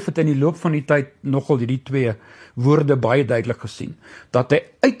Prof Edef het in die loop van die tyd nogal hierdie twee woorde baie duidelik gesien. Dat hy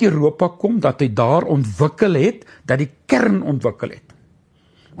uit Europa kom, dat hy daar ontwikkel het, dat die kern ontwikkel het.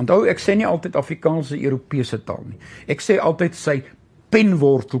 Onthou, ek sê nie altyd Afrikaanse Europese taal nie. Ek sê altyd sy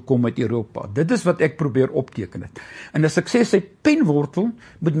penwortel kom uit Europa. Dit is wat ek probeer opteken het. En as ek sê sy penwortel,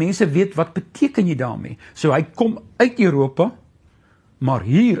 moet mense weet wat beteken jy daarmee. So hy kom uit Europa, maar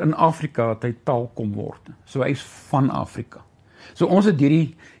hier in Afrika het hy taal kom word. So hy is van Afrika. So ons het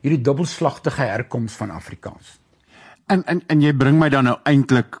hierdie dubbelslagtige herkoms van Afrikaans. En jy bring my dan nou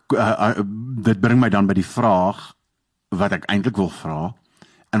eintlik, dit bring my dan by die vraag, wat ek eintlik wil vra,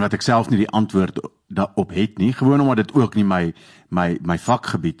 en wat ek self nie die antwoord daarop het nie, gewoon omdat dit ook nie my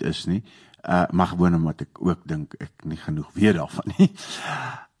vakgebied is nie, maar gewoon omdat ek ook dink ek nie genoeg weet daarvan nie.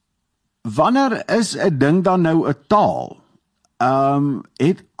 Wanneer is 'n ding dan nou 'n taal?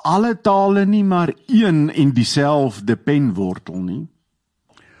 Het alle tale nie maar een en dieselfde penwortel nie?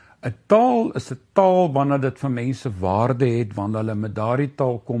 'n taal is 'n taal wanneer dit vir mense waarde het, wanneer hulle met daardie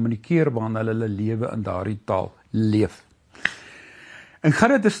taal kommunikeer, wanneer hulle lewe in daardie taal leef. En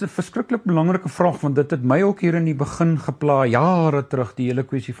dit is 'n verskriklik belangrike vraag, want dit het my ook hier in die begin gepla, jare terug, die hele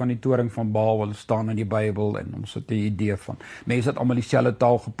kwessie van die toring van Babel staan in die Bybel, en ons het die idee van, mense het almal dieselfde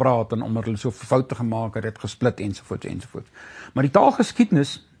taal gepraat, en omdat hulle so foute gemaak het, gesplit, ensovoorts, ensovoorts. Maar die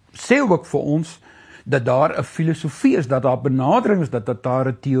taalgeskiedenis sê ook vir ons, dat daar 'n filosofie is, dat daar benadering is, dat daar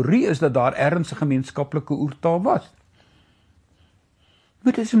 'n teorie is, dat daar ergens 'n gemeenskaplike oertaal was.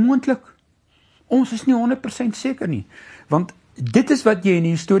 Maar dit is moontlik. Ons is nie 100% seker nie, want dit is wat jy in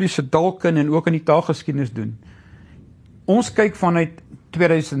die historiese taalkunde en ook in die taalgeskiedenis doen. Ons kyk vanuit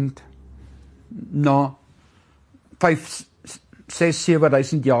 2000 na 5, 6,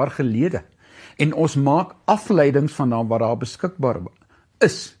 7000 jaar gelede, en ons maak afleidings van wat daar beskikbaar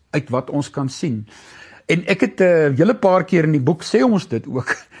is, uit wat ons kan sien. En ek het 'n hele paar keer in die boek sê ons dit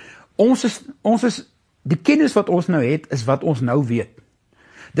ook. Ons is die kennis wat ons nou het, is wat ons nou weet.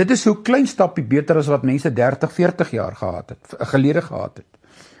 Dit is so klein stappie beter as wat mense 30, 40 jaar gelede gehad het.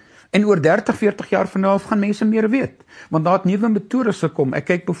 En oor 30, 40 jaar van nou af gaan mense meer weet, want daar het nuwe metodes gekom. Ek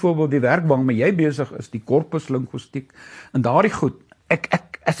kyk byvoorbeeld die werk waarmee jy besig is, die korpuslinguïstiek, en daardie goed.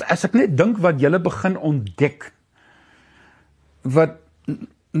 As ek net dink wat julle begin ontdek, wat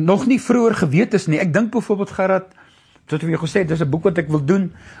nog nie vroeër geweet is nie. Ek dink byvoorbeeld, Gerard, soos jy gesê het, dis 'n boek wat ek wil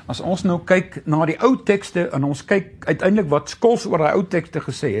doen, as ons nou kyk na die ou tekste, en ons kyk uiteindelik wat Skols oor die ou tekste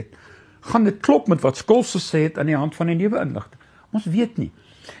gesê het, gaan dit klop met wat Skols gesê het aan die hand van die nuwe inligting. Ons weet nie.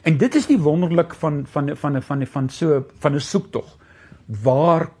 En dit is die wonderlik van 'n soektog.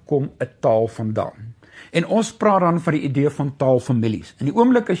 Waar kom 'n taal vandaan? En ons praat dan van die idee van taalfamilies. In die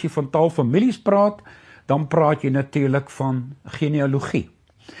oomblik as jy van taalfamilies praat, dan praat jy natuurlik van genealogie.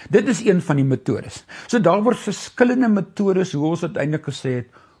 Dit is een van die metodes. So daar word verskillende metodes, hoe ons uiteindelik gesê het,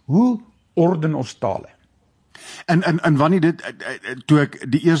 hoe orden ons tale? En wanneer dit, toe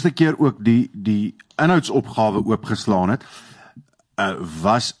ek die eerste keer ook die inhoudsopgawe oopgeslaan het,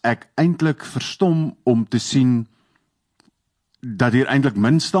 was ek eintlik verstom om te sien dat hier eintlik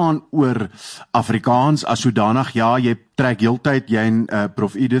min staan oor Afrikaans as sodanig. Ja, jy trek heeltyd, jy en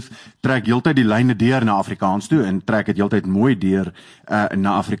Prof Edith trek heeltyd die lyne deur na Afrikaans toe en trek dit heeltyd mooi deur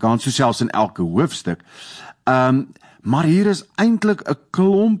na Afrikaans, so selfs in elke hoofstuk. Maar hier is eintlik 'n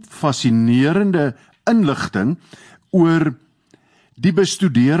klomp fascinerende inligting oor die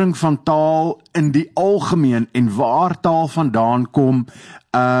bestudering van taal in die algemeen en waar taal vandaan kom,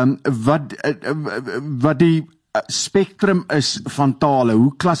 wat die spektrum is van tale,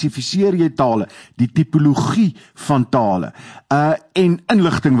 hoe klassifiseer jy tale, die tipologie van tale, en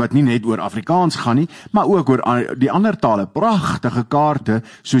inligting wat nie net oor Afrikaans gaan nie, maar ook oor die ander tale, pragtige kaarte,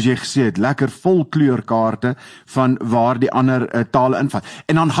 soos jy gesê het, lekker volkleurkaarte van waar die ander tale invat.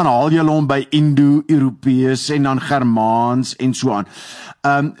 En dan gaan haal jy hom by Indo-Europees en dan Germaans en so aan.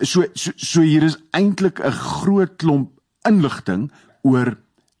 So hier is eintlik 'n groot klomp inligting oor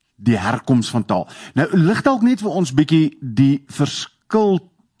die herkoms van taal. Nou, lig dalk net vir ons bietjie die verskil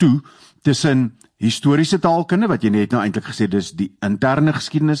toe tussen historiese taalkunde, wat jy net nou eintlik gesê dis die interne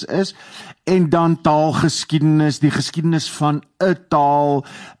geskiedenis is, en dan taalgeskiedenis, die geskiedenis van 'n taal,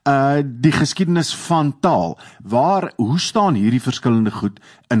 die geskiedenis van taal. Hoe staan hierdie verskillende goed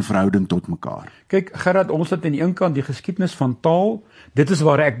in verhouding tot mekaar? Kyk, Gerard, ons het aan die een kant die geskiedenis van taal, dit is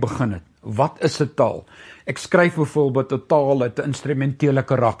waar ek begin het. Wat is 'n taal? Ek skryf byvoorbeeld 'n taal het 'n instrumentele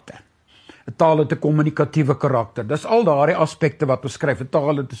karakter. 'n Taal het 'n kommunikatiewe karakter. Dis al daardie aspekte wat ons skryf. 'n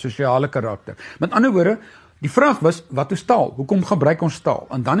Taal het 'n sosiale karakter. Met ander woorde, die vraag was, wat is taal? Hoekom gebruik ons taal?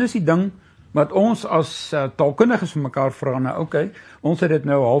 En dan is die ding wat ons as taalkundiges vir mekaar vra, nou okay, ons het dit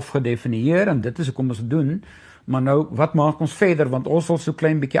nou half gedefinieer en dit is hoekom ons dit doen, maar nou, wat maak ons verder? Want ons wil so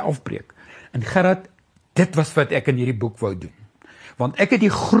klein bietjie afbreek. En Gerard, dit was wat ek in hierdie boek wou doen. Want ek het die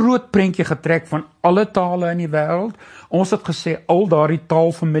groot prentjie getrek van alle tale in die wêreld. Ons het gesê, al daardie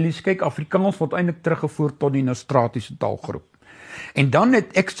taalfamilies, kyk, Afrikaans word eintlik teruggevoer tot die Nostratiese taalgroep. En dan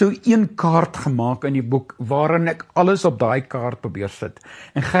het ek so een kaart gemaak in die boek, waarin ek alles op daai kaart probeer sit.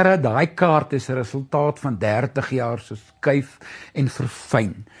 En Gerard, daai kaart is 'n resultaat van 30 jaar so skuif en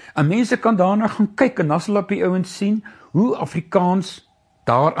verfyn. En mense kan daarna gaan kyk, en dan sal op die ouens sien, hoe Afrikaans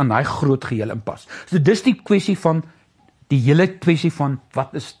daar in daai groot geheel inpas. So dis die kwessie van die hele kwessie van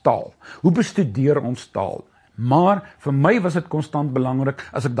wat is taal? Hoe bestudeer ons taal? Maar vir my was dit konstant belangrik,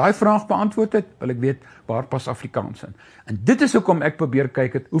 as ek daai vraag beantwoord het, wil ek weet, waar pas Afrikaans in? En dit is hoekom ek probeer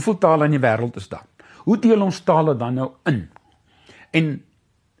kyk het, hoeveel tale in die wêreld is daar? Hoe deel ons tale dan nou in? En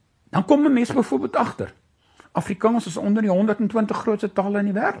dan kom 'n mens byvoorbeeld agter, Afrikaans is onder die 120 grootste tale in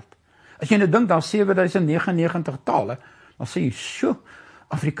die wêreld. As jy nou dink, daar 7099 tale, dan sê jy, sjoe,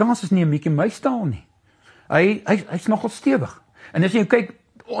 Afrikaans is nie 'n Mickey Mouse taal nie. Hy's nogal stewig. En as jy kyk,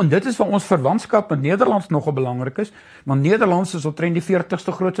 en dit is waar ons verwantskap met Nederlands nogal belangrik is, want Nederlands is omtrent die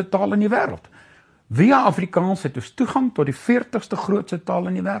 40ste grootste taal in die wêreld. Via Afrikaans het ons toegang tot die 40ste grootste taal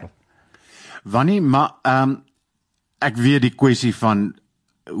in die wêreld. Wanneer, maar ek weet die kwessie van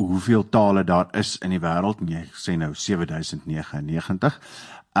hoeveel tale daar is in die wêreld, jy sê nou 7099,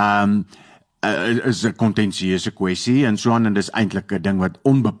 is 'n kontensieuse kwessie en so aan, en dis eintlik 'n ding wat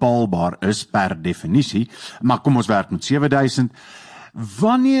onbepaalbaar is per definisie, maar kom ons werk met 7000.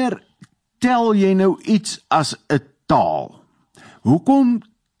 Wanneer tel jy nou iets as 'n taal? Hoekom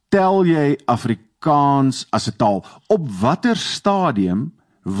tel jy Afrikaans as 'n taal? Op watter stadium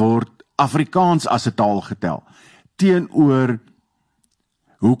word Afrikaans as 'n taal getel? Teenoor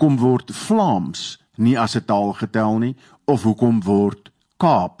hoekom word Vlaams nie as 'n taal getel nie, of hoekom word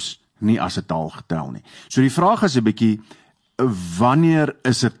Kaaps nie as 'n taal getel nie? So die vraag is 'n bietjie, wanneer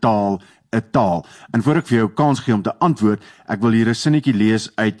is 'n taal 'n taal? En voor ek vir jou kans gee om te antwoord, ek wil hier 'n sinnetjie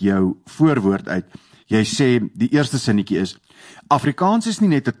lees uit jou voorwoord uit. Jy sê, die eerste sinnetjie is, Afrikaans is nie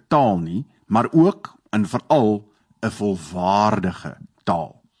net 'n taal nie, maar ook en veral 'n volwaardige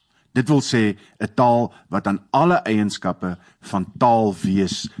taal. Dit wil sê 'n taal wat aan alle eienskappe van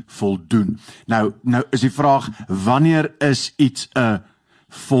taalwees voldoen. Nou is die vraag, wanneer is iets 'n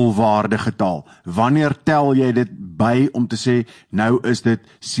volwaardige taal? Wanneer tel jy dit by om te sê, nou is dit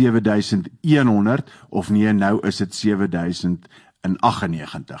 7100 of nee, nou is dit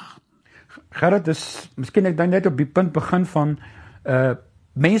 7098? Gerrit, miskien ek dan net op die punt begin van,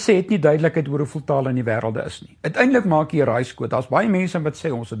 mense het nie duidelikheid oor hoeveel tale in die wêreld is nie. Uiteindelik maak jy 'n raaiskoot. Daar's baie mense wat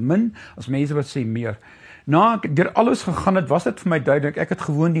sê ons het min, as mense wat sê meer. Na ek deur alles gegaan het, was dit vir my duidelik, ek het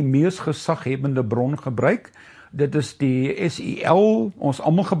gewoon die mees gesaghebende bron gebruik. Dit is die SEL, ons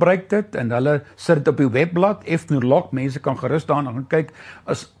almal gebruik dit, en hulle sit dit op die webblad, Ethnologue, mense kan gerus daarna gaan kyk,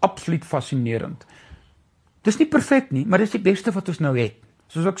 is absoluut fascinerend. Dis nie perfek nie, maar dis die beste wat ons nou het.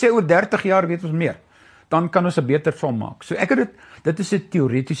 Soos ek sê, oor 30 jaar weet ons meer. Dan kan ons 'n beter som maak. So ek het dit is 'n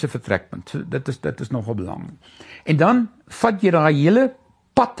teoretiese vertrekpunt. So dit is nogal belangrik. En dan vat jy daai hele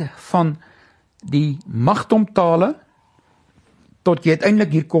pad van die magtomtale tot jy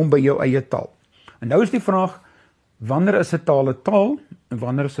uiteindelik hier kom by jou eie taal. En nou is die vraag, wanneer is 'n taal 'n taal en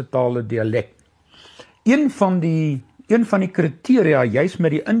wanneer is 'n taal 'n dialek? Een van die kriteria juis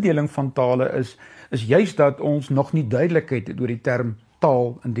met die indeling van tale is juis dat ons nog nie duidelikheid het oor die term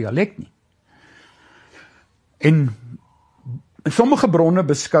taal en dialek nie. En sommige bronne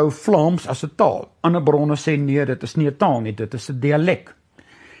beskou Vlaams as 'n taal. Ander bronne sê nee, dit is nie 'n taal nie, dit is 'n dialek.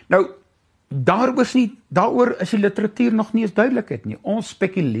 Nou, daaroor is die literatuur nog nie eens duidelikheid nie. Ons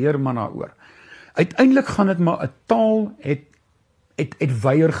spekuleer maar daaroor. Uiteindelik gaan dit maar 'n taal het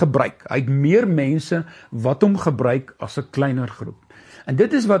wyer gebruik. Hy het meer mense wat hom gebruik as 'n kleiner groep. En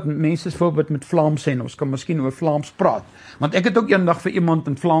dit is wat mense voorbeeld met Vlaams sê, ons kan miskien oor Vlaams praat. Want ek het ook eendag vir iemand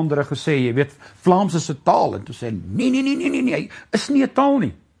in Vlaandere gesê, jy weet, Vlaams is 'n taal, en toe sê nee, hy is nie 'n taal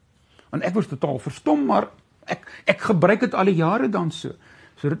nie. En ek was totaal verstom, maar ek gebruik dit al die jare dan so.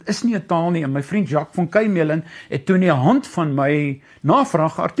 So dit is nie 'n taal nie, en my vriend Jacques van Kuymelen het toe in die hand van my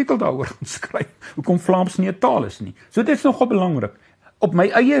navraag 'n artikel daaroor gaan skryf, hoekom Vlaams nie 'n taal is nie. So dit is nogal belangrik. Op my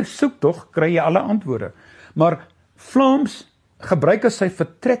eie soektog kry jy alle antwoorde. Maar Vlaams gebruik as sy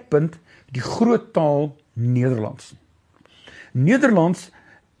vertrekpunt die groot taal Nederlands. Nederlands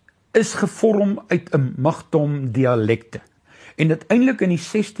is gevorm uit 'n magdom dialekte. En uiteindelik in die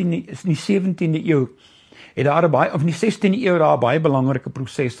 17de eeu het daar in die 16de eeu daar 'n baie belangrike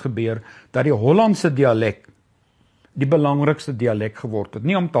proses gebeur dat die Hollandse dialek die belangrikste dialek geword het.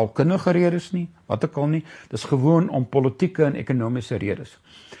 Nie om taalkundige redes nie, wat ook al nie, dis gewoon om politieke en ekonomiese redes.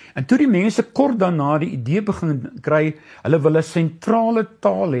 En toe die mense kort daarna die idee begin kry, hulle wil 'n sentrale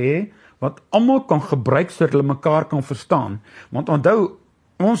taal hê wat almal kan gebruik sodat hulle mekaar kan verstaan. Want onthou,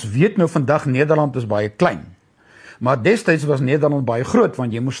 ons weet nou vandag Nederland is baie klein. Maar destyds was Nederland baie groot,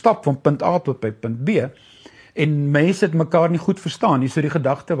 want jy moes stap van punt A tot by punt B, en mense het mekaar nie goed verstaan nie. So die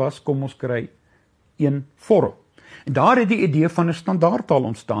gedagte was, kom ons kry een vorm. En daar het die idee van 'n standaardtaal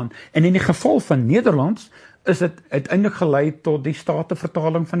ontstaan, en in die geval van Nederlands is dit uiteindelik gelei tot die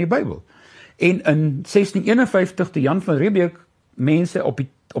Statenvertaling van die Bybel. En in 1651 toe Jan van Riebeeck mense op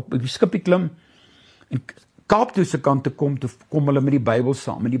die skipie klim en Kaap toe se kant toe kom hulle met die Bybel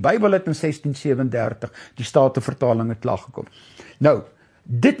saam. En die Bybel het in 1637 die Statenvertaling het klaar gekom. Nou,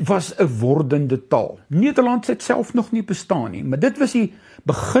 dit was 'n wordende taal. Nederlands het self nog nie bestaan nie, maar dit was die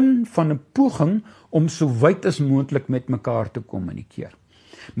begin van 'n poging om so wyd as moontlik met mekaar te kommunikeer.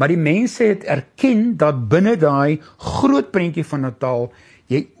 Maar die mense het erken dat binne daai groot prentjie van 'n taal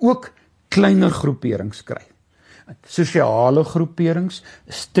jy ook kleiner groeperings kry. sosiale groeperings,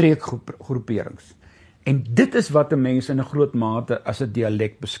 streekgroeperings. En dit is wat 'n mens in 'n groot mate as 'n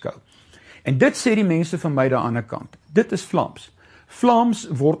dialek beskou. En dit sê die mense van my aan die ander kant. Dit is Vlaams. Vlaams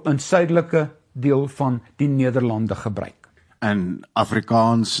word in suidelike deel van die Nederlande gebruik. En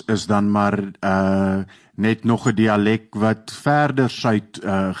Afrikaans is dan maar net nog 'n dialek wat verder suid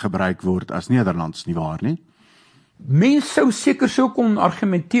gebruik word as Nederlands, nie waar nie? Mense sou seker so kon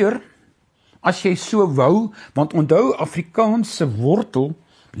argumenteer as jy so wou, want onthou Afrikaans se wortel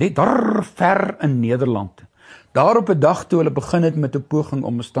lê daar ver in Nederland. Daar op 'n dag toe hulle begin het met 'n poging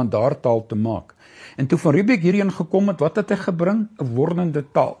om 'n standaardtaal te maak. En toe Van Riebeeck hierheen gekom het, wat het hy gebring? 'n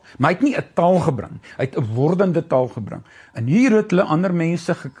Wordende taal. Maar hy het nie 'n taal gebring, hy het 'n wordende taal gebring. En hier het hulle ander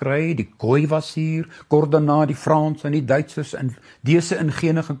mense gekry, die Khoi was hier, kort daarna die Frans en die Duitsers en dese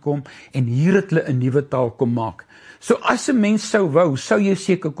ingene gekom en hier het hulle 'n nuwe taal kom maak. So as 'n mens sou wou, sou jy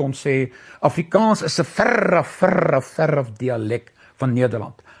seker kon sê Afrikaans is 'n verre dialek van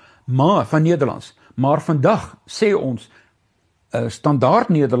Nederland. Van Nederlands. Maar vandag sê ons standaard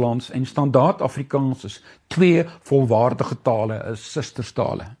Nederlands en standaard Afrikaans is twee volwaardige tale, is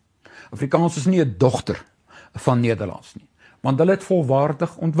sustertale. Afrikaans is nie 'n dogter van Nederlands nie, want hulle het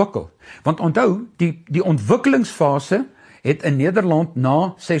volwaardig ontwikkel. Want onthou, die ontwikkelingsfase het in Nederland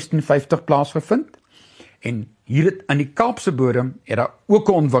na 1650 plaasgevind en hier het aan die Kaapse bodem het daar ook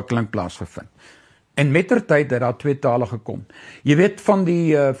 'n ontwikkeling plaasgevind. En mettertyd het daar twee tale gekom. Jy weet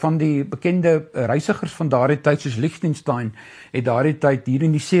van die bekende reisigers van daardie tyd soos Liechtenstein het daardie tyd hier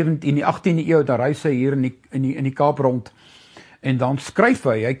in die 18de eeu daar reis hy hier in die Kaap rond. En dan skryf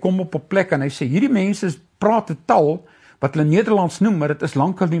hy kom op 'n plek en hy sê hierdie mense praat 'n taal wat hulle Nederlands noem, maar dit is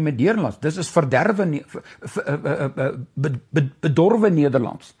lankal nie met Nederlands. Dis is bedorwe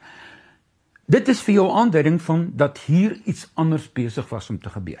Nederlands. Dit is vir jou aanduiding van dat hier iets anders besig was om te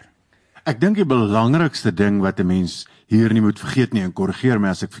gebeur. Ek dink die belangrikste ding wat 'n mens hier nie moet vergeet nie, en korrigeer my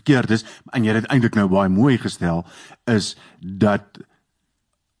as ek verkeerd is, en jy het dit eintlik nou baie mooi gestel, is dat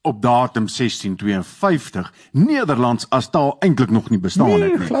op datum 1652 Nederlands as taal eintlik nog nie bestaan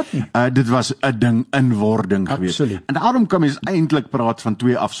het nie. Glad nie. Dit was 'n ding in wording gewees. En daarom kan mens eintlik praat van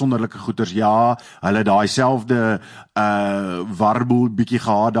twee afsonderlike goeters. Ja, hulle daai selfde warboel bietjie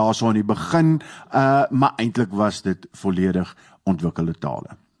gehad daarso in die begin, maar eintlik was dit volledig ontwikkelde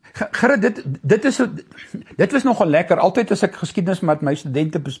tale. Gerrit, dit was nogal lekker. Altyd as ek geskiedenis met my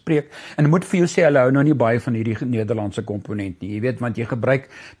studente bespreek, en ek moet vir jou sê, hulle hou nou nie baie van hierdie Nederlandse komponent nie. Jy weet, want jy gebruik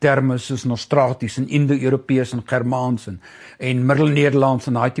terme soos Nostraties en Indo-Europees en Germaans en Middelnederlands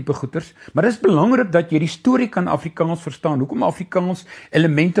en daai tipe goeters. Maar dit is belangrik dat jy die storie kan Afrikaans verstaan. Hoekom Afrikaans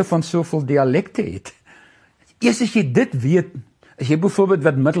elemente van soveel dialekte het. Eers as jy dit weet, as jy byvoorbeeld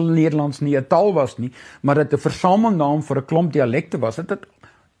wat Middelnederlands nie 'n taal was nie, maar dit 'n versamelnaam vir 'n klomp dialekte was,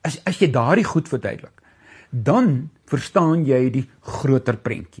 as jy daardie goed verduidelik, dan verstaan jy die groter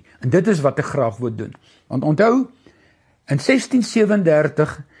prentjie. En dit is wat ek graag wil doen. Want onthou, in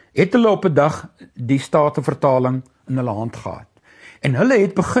 1637 het hulle op 'n dag die Statenvertaling in hulle hand gehad. En hulle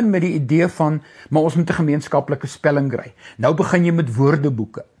het begin met die idee van, maar ons moet 'n gemeenskaplike spelling kry. Nou begin jy met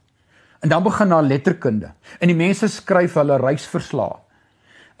woordeboeke. En dan begin daar letterkunde. En die mense skryf hulle reisverslae.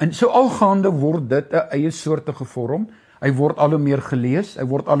 En so algaande word dit 'n eie soortige vorm. Hy word al hoe meer gelees, hy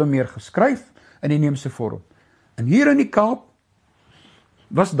word al hoe meer geskryf in die inheemse vorm. En hier in die Kaap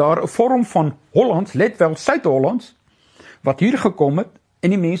was daar 'n vorm van Hollands, let wel Suid-Hollands, wat hier gekom het en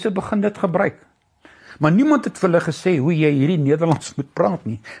die mense begin dit gebruik. Maar niemand het vir hulle gesê hoe jy hierdie Nederlands moet praat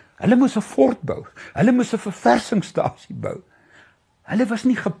nie. Hulle moes 'n fort bou, hulle moes 'n verversingsstasie bou. Hulle was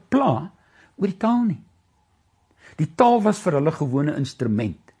nie gepla oor die taal nie. Die taal was vir hulle gewone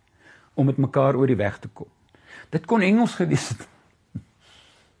instrument om met mekaar oor die weg te kom. Dit kon Engels gewees het,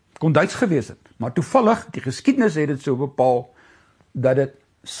 kon Duits gewees het, maar toevallig, die geskiedenis het dit so bepaal, dat dit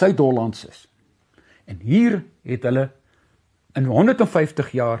Suid-Hollands is. En hier het hulle in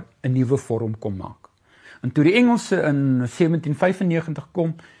 150 jaar 'n nuwe vorm kom maak. En toe die Engelse in 1795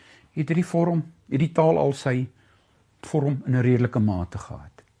 kom, het die taal al sy vorm in 'n redelike mate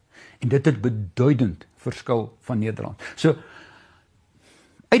gehad. En dit het beduidend verskil van Nederland. So,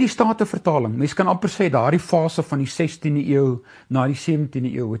 uit die Statenvertaling, mens kan amper sê, daardie fase van die 16de eeu na die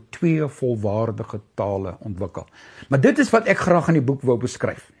 17de eeu, het twee volwaardige tale ontwikkel. Maar dit is wat ek graag in die boek wou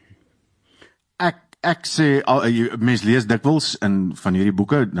beskryf. Ek sê, mens lees dikwels in van hierdie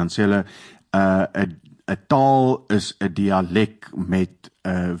boeke, dan sê hulle, 'n taal is 'n dialek met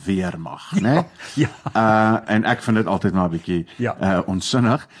weermag, né? Ja. En ek vind dit altyd maar 'n bietjie Ja.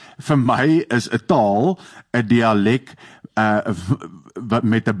 onsinnig. Vir my is 'n taal 'n dialek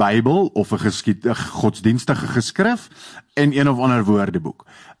met 'n Bybel of 'n godsdienstige geskrif en een of ander woordeboek.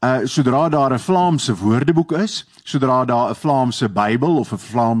 Sodra daar 'n Vlaamse woordeboek is, sodra daar 'n Vlaamse Bybel of 'n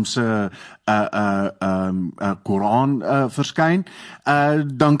Vlaamse Koran verskyn,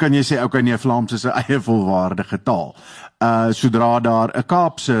 dan kan jy sê okay, nee, Vlaams is 'n eie volwaardige taal. Sodra daar 'n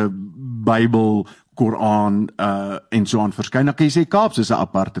Kaapse Bybel, Koran en so aan verskyn, dan kan jy sê Kaaps is 'n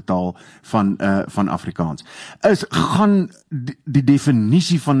aparte taal van Afrikaans. Gaan die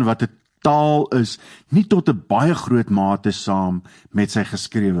definisie van wat 'n taal is nie tot 'n baie groot mate saam met sy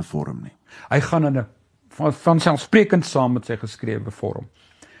geskrewe vorm nie. Hy gaan in 'n vanselfsprekend saam met sy geskrewe vorm.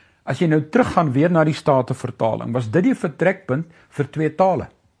 As jy nou teruggaan weer na die Statenvertaling, was dit die vertrekpunt vir twee tale.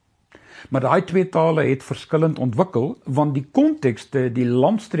 Maar daai twee tale het verskillend ontwikkel, want die kontekste, die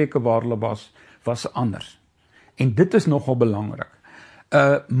landstreke waar hulle was anders. En dit is nogal belangrik.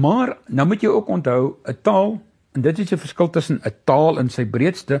 Maar nou moet jy ook onthou, 'n taal, en dit is die verskil tussen 'n taal in sy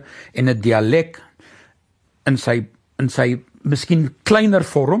breedste en 'n dialek in sy miskien kleiner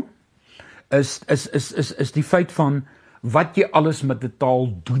vorm, is die feit van wat jy alles met 'n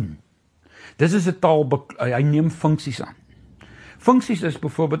taal doen. Dis is 'n taal, hy neem funksies aan. Funksies is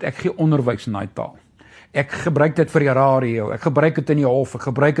byvoorbeeld, ek gee onderwys in daai taal. Ek gebruik dit vir die radio, ek gebruik dit in die hof, ek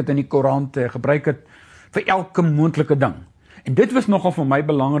gebruik dit in die koerante, ek gebruik dit vir elke moontlike ding. En dit was nogal vir my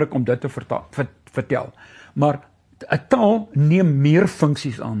belangrik om dit te vertel. Maar 'n taal neem meer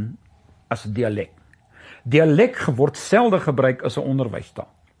funksies aan as 'n dialek. Dialek word selde gebruik as 'n onderwystaal.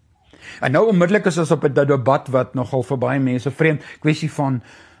 En nou onmiddellik is ons op 'n debat wat nogal vir baie mense vreemd, kwessie van,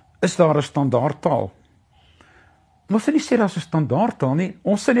 is daar 'n standaardtaal? Ons sê nie sê daar's 'n standaardtaal nie,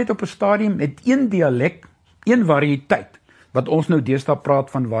 ons sit net op 'n stadium met een dialek, een variëteit, wat ons nou deesdae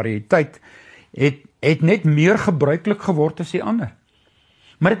praat van variëteit, het net meer gebruiklik geword as die ander.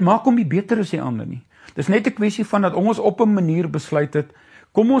 Maar dit maak hom nie beter as die ander nie. Dis net 'n kwessie van dat ons op 'n manier besluit het,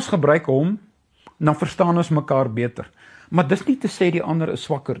 kom ons gebruik hom, dan verstaan ons mekaar beter. Maar dis nie te sê die ander is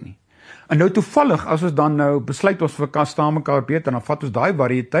swakker nie. En nou toevallig, as ons dan nou besluit ons verstaan mekaar beter, dan vat ons daai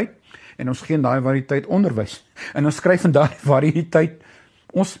variëteit, en ons gee in daai variëteit onderwys. En ons skryf in daai variëteit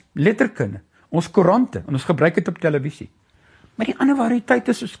ons letterkunde, ons koerante, en ons gebruik dit op televisie. Maar die ander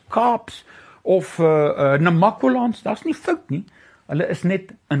variëteite soos Kaaps of Namakwalands, daar's nie fout nie. Hulle is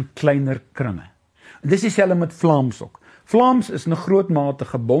net in kleiner kringe. En dis dieselfde met Vlaams ook. Vlaams is in 'n groot mate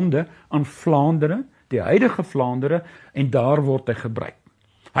gebonde aan Vlaandere, die huidige Vlaandere, en daar word hy gebruik.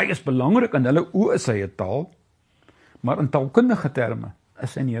 Hy is belangrik, in hulle oë is hy 'n taal, maar in taalkundige terme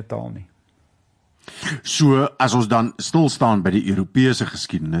is hy nie 'n taal nie. So, as ons dan stil staan by die Europese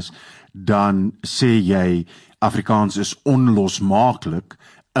geskiedenis, dan sê jy Afrikaans is onlosmaaklik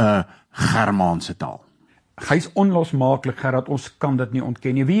 'n Germaanse taal. Hy's onlosmaaklik, Gerard, ons kan dit nie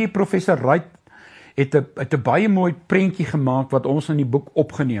ontken nie. Wie jy, professor Wright het 'n baie mooi prentjie gemaak wat ons in die boek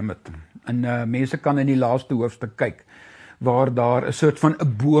opgeneem het. En mense kan in die laaste hoofstuk kyk, waar daar 'n soort van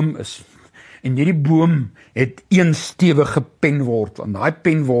 'n boom is. En hierdie boom het een stewige penwortel, en daai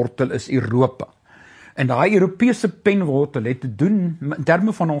penwortel is Europa. En daai Europese penwortel het te doen, in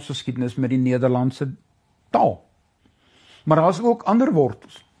terme van ons geskiedenis, met die Nederlandse taal. Maar daar is ook ander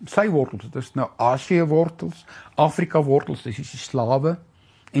wortels, sy wortels, dit is nou Asië wortels, Afrika wortels, dis die slawe,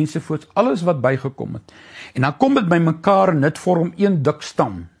 ensovoorts, alles wat bygekom het. En dan kom dit by mekaar en dit vorm een dik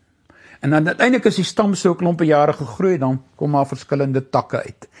stam. En dan uiteindelik is die stam so 'n klompe jare gegroei, dan kom daar verskillende takke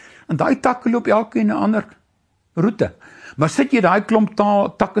uit. En daai takke loop elkeen 'n ander roete. Maar sit jy daai klomp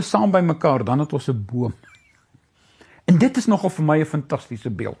takke saam by mekaar, dan het ons 'n boom. En dit is nogal vir my 'n fantastiese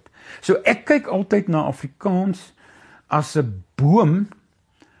beeld. So ek kyk altyd na Afrikaans as 'n boom,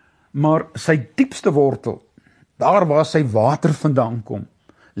 maar sy diepste wortel, daar waar sy water vandaan kom,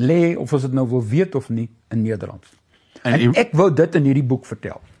 lê, of as dit nou wil weet of nie, in Nederlands. En ek wou dit in hierdie boek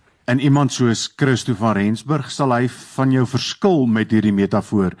vertel. En iemand soos Christo van Rensburg, sal hy van jou verskil met hierdie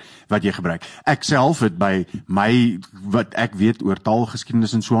metafoor wat jy gebruik. Ek self het by my, wat ek weet oor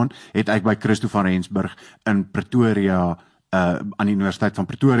taalgeskiedenis en so aan, het ek by Christo van Rensburg in Pretoria, aan die Universiteit van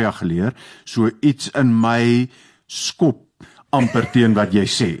Pretoria geleer, so iets in my skop amper teen wat jy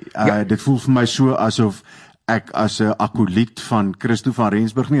sê. Dit voel vir my so asof ek as 'n akoliet van Christo van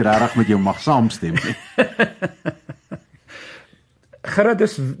Rensburg nie regtig met jou mag saamstem nie. Gerard,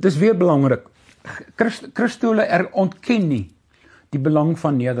 dis weer belangrik. Christo ontken nie die belang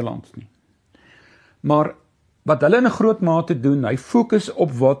van Nederlands nie. Maar wat hulle in 'n groot mate doen, hy fokus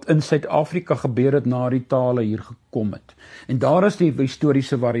op wat in Suid-Afrika gebeur het na die tale hier gekom het. En daar is die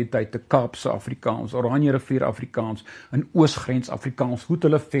historiese variëteite, Kaapse Afrikaans, Oranje rivier Afrikaans, en Oosgrens Afrikaans, hoe het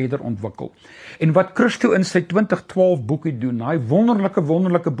hulle verder ontwikkel. En wat Christo in sy 2012 boekie doen, hy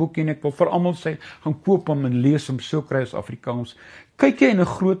wonderlike boekie, en ek wil vir almal sê, gaan koop hom en lees hom, So kry ons Afrikaans, kyk jy in 'n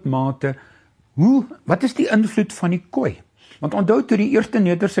groot mate, wat is die invloed van die Khoi? Want onthou toe die eerste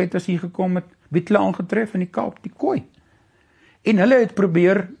nedersetters hier gekom het, wie het hulle aangetref in die Kaap? Die Khoi. En hulle het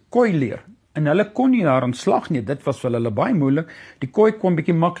probeer Khoi leer. En hulle kon nie daarin slag nie, dit was vir hulle baie moeilik. Die Khoi kon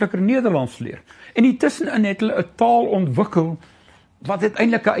bietjie makliker Nederlands leer. En intussenin het hulle 'n taal ontwikkel wat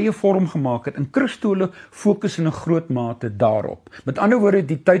uiteindelik 'n eie vorm gemaak het. En Christo fokus in 'n groot mate daarop. Met ander woorde,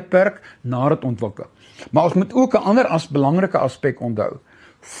 die tydperk na dit ontwikkel. Maar ons moet ook 'n ander belangrike aspek onthou.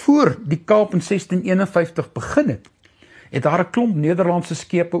 Voor die Kaap in 1651 begin het daar 'n klomp Nederlandse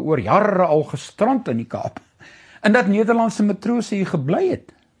skepe oor jare al gestrand in die Kaap. En dat Nederlandse matrose hier gebly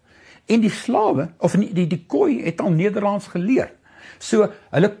het. En die slawe, of die Khoi het al Nederlands geleer. So,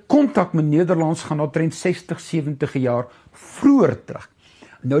 hulle kontak met Nederlands gaan omtrent 60, 70 jaar vroeër terug.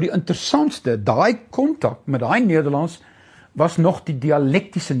 Nou die interessantste, daai kontak met daai Nederlands was nog die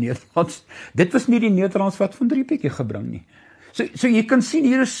dialektiese Nederlands. Dit was nie die Nederlands wat Van Riebeeck gebring nie. So jy kan sien,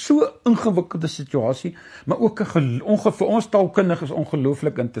 hier is so 'n ingewikkelde situasie, maar ook vir ons taalkundiges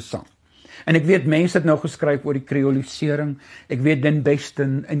ongelooflik interessant. En ek weet, mense het nou geskryf oor die kreolisering, ek weet Den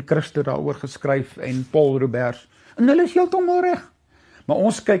Besten en Christo daaroor geskryf, en Paul Roberts, en hulle is heeltemal reg. Maar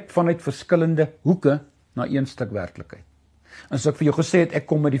ons kyk vanuit verskillende hoeke na een stuk werklikheid. En soos ek vir jou gesê het, ek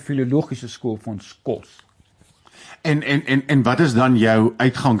kom met die filologiese skool van Skols. En wat is dan jou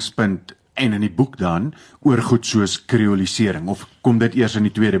uitgangspunt en in die boek dan oor goed soos kreolisering, of kom dit eers in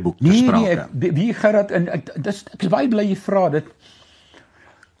die tweede boek ter sprake? Nee, wie Gerard, ek is baie bly jy vra dit,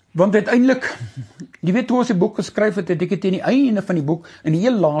 want uiteindelik, jy weet hoe ons die boek geskryf het, ek het teen die einde van die boek, in die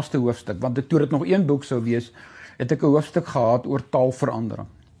heel laaste hoofstuk, want toe dit nog een boek sou wees, het ek 'n hoofstuk gehad oor taalverandering.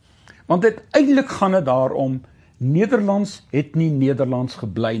 Want uiteindelik gaan dit daarom, Nederlands het nie Nederlands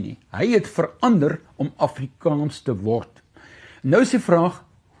gebly nie. Hy het verander om Afrikaans te word. Nou is die vraag,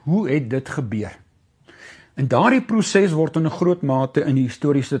 hoe het dit gebeur? En daardie proses word in 'n groot mate in die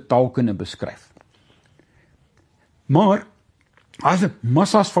historiese taalkunde beskryf. Maar, as 'n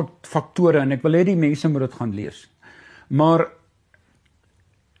massas faktore, en ek wil hê die mense moet dit gaan lees, maar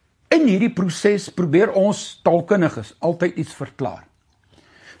in hierdie proses probeer ons taalkundiges altyd iets verklaar.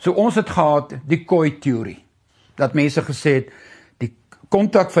 So ons het gehad die Khoi-teorie, dat mense gesê het, die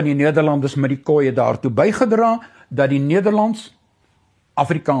kontak van die Nederlanders met die Khoi het daartoe bygedra, dat die Nederlands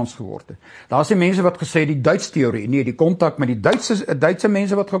Afrikaans geword het. Daar is die mense wat gesê die Duits-teorie, nee, die kontak met die Duitse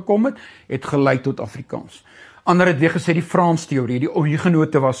mense wat gekom het gelei tot Afrikaans. Ander het weer gesê die Frans-teorie, die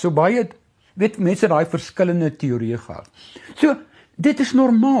hugenote was so baie, weet mense daai verskillende teorieë gehad. So, dit is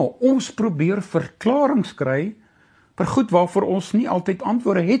normaal, ons probeer verklaringe kry, vir goed waarvoor ons nie altyd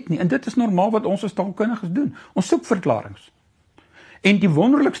antwoorde het nie, en dit is normaal wat ons as taalkundiges doen, ons soek verklaringe. En die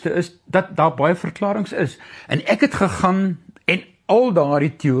wonderlikste is, dat daar baie verklaringe is, en ek het gegaan, en al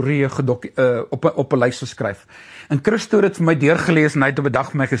daardie teorieë op 'n lys geskryf. En Christo het vir my deurgelees, en hy het op 'n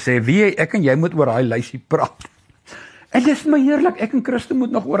dag vir my gesê, wie, ek en jy moet oor daai lysie praat. En dit is my heerlik, ek en Christo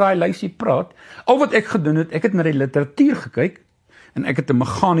moet nog oor daai lysie praat. Al wat ek gedoen het, ek het na die literatuur gekyk, en ek het 'n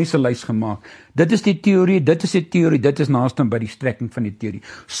meganiese lys gemaak. Dit is die teorie, dit is die teorie, dit is naaste by die strekking van die teorie,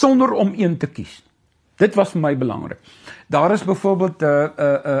 sonder om een te kies. Dit was vir my belangrik. Daar is byvoorbeeld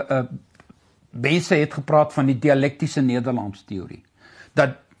mense het gepraat van die dialektiese Nederlands teorie,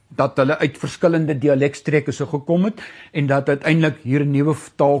 dat hulle uit verskillende dialekstreke so gekom het, en dat uiteindelik hier 'n nuwe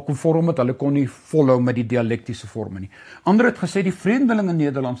taal kon vorm het, hulle kon nie volhou met die dialektiese vorme nie. Ander het gesê die vreemdelinge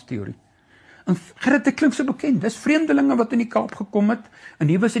Nederlands teorie. En Gerrit, dit klink so bekend, dis vreemdelinge wat in die Kaap gekom het, en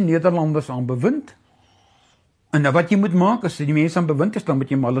hier was die Nederlanders aan bewind. En nou wat jy moet maak, as die mense aan bewind is, dan moet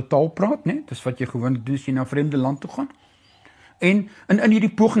jy maar hulle taal praat, né? Dis wat jy gewoonlik doen as jy na 'n vreemde land toe gaan. En in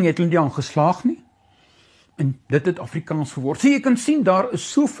hierdie poging het hulle nie aan geslaag nie, en dit het Afrikaans geword. So jy kan sien, daar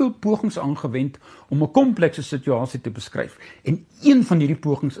is soveel pogings aangewend om 'n komplekse situasie te beskryf, en een van hierdie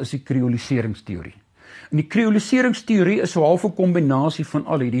pogings is die kreoliseringsteorie. En die kreoliseringsteorie is so half 'n kombinasie van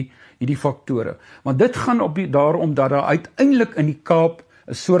al hierdie faktore, want dit gaan daarom dat daar uiteindelik in die Kaap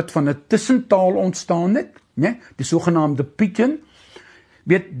 'n soort van 'n tussentaal ontstaan het, né? Die sogenaamde Pidgin.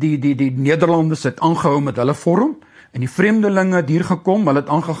 Weet, die Nederlanders het aangehou met hulle vorm, en die vreemdelinge het hier gekom, hulle het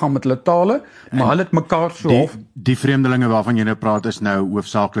aangegaan met hulle tale, maar hulle het mekaar so half... Die vreemdelinge waarvan jy nou praat is nou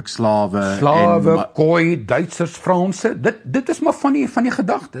hoofsaaklik slawe, Khoi, Duitsers, Franse, dit is maar van die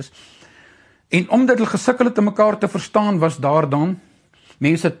gedagtes. En omdat hulle gesukkel het om mekaar te verstaan, was daar dan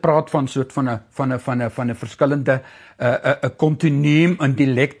mense het praat van soort van 'n verskillende 'n kontinuum in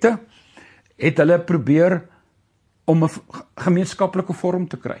dialekte, het hulle probeer om 'n gemeenskaplike vorm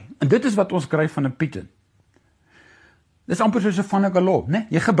te kry. En dit is wat ons kry van 'n Pietin. Dis amper soos 'n van 'n galop, né?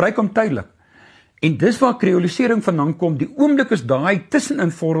 Jy gebruik hom tydelik. En dis waar kreolisering vandaan kom. Die oomblik is daai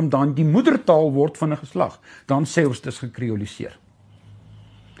tussenin vorm dan die moedertaal word van 'n geslag. Dan sê ons dis gekreoliseer.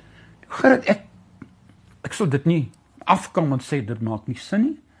 Gerrit, ek sou dit nie afkom en sê dit maak nie sin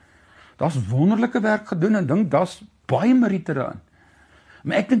nie. Daar's wonderlike werk gedoen en dink daar's baie meriete daarin.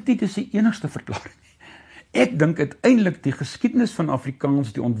 Maar ek dink nie dis die enigste verklaring. Ek dink uiteindelik die geskiedenis van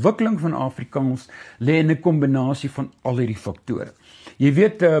Afrikaans, die ontwikkeling van Afrikaans lê in 'n kombinasie van al hierdie faktore. Jy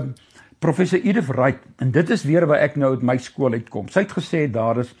weet, professor Edith Wright, en dit is weer waar ek nou uit my skool uitkom. Sy het gesê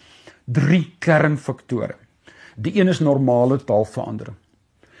daar is 3 kernfaktore. Die een is normale taalverandering.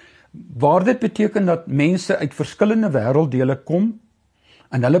 Waar dit beteken dat mense uit verskillende wêrelddele kom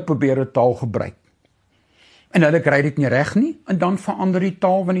en hulle probeer 'n taal gebruik. En hulle kry dit nie reg nie, en dan verander die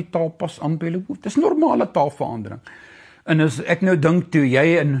taal, want die taal pas aan by hulle hoef. Dis normale taalverandering. En as ek nou dink toe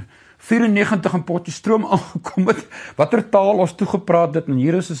jy in 94 in Potchefstroom aangekom het, watter taal ons toegepraat het, en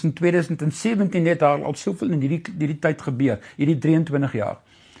hier is ons in 2017 net al soveel in hierdie tyd gebeur, hierdie 23 jaar.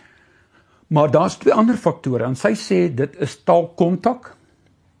 Maar daar's 2 ander faktore, en sy sê dit is taalkontak,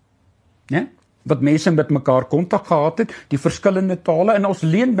 né? Wat mense met mekaar kontak gehad het, die verskillende tale, en ons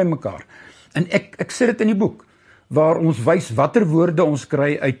leen by mekaar. En ek sê dit in die boek, waar ons wys watter woorde ons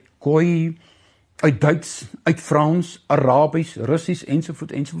kry uit Khoi, uit Duits, uit Frans, Arabies, Russies,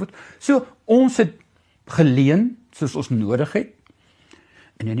 ensovoort, ensovoort. So, ons het geleen, soos ons nodig het.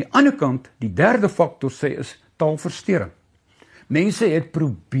 En aan die ander kant, die derde faktor sê is taalversteuring. Mense het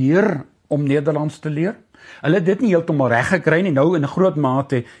probeer om Nederlands te leer. Hulle het dit nie heeltemal reg gekry nie, nou in 'n groot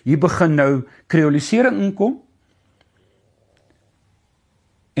mate, hier begin nou kreolisering inkom.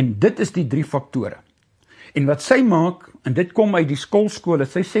 En dit is die 3 faktore. En wat sy maak, en dit kom uit die skoolskole,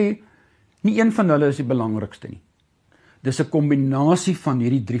 sy sê, nie een van hulle is die belangrikste nie. Dis 'n kombinasie van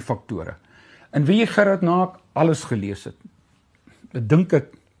hierdie 3 faktore. En wie jy Gerrit na ek alles gelees het, dink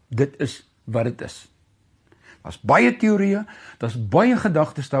ek, dit is wat dit is. Daar's baie teorieë, daar's baie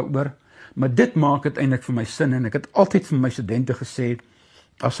gedagtes daaroor, maar dit maak uiteindelik vir my sin, en ek het altyd vir my studente gesê,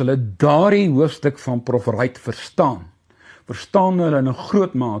 as hulle daardie hoofstuk van Prof Wright verstaan hulle in 'n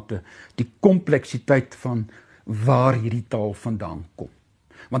groot mate die kompleksiteit van waar hierdie taal vandaan kom.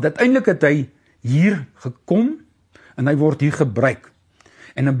 Want uiteindelik het hy hier gekom, en hy word hier gebruik.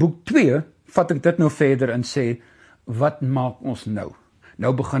 En in boek 2 vat ek dit nou verder en sê, wat maak ons nou?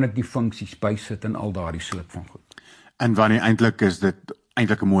 Nou begin ek die funksies bysit en al daardie soort van goed. En wanneer eintlik is dit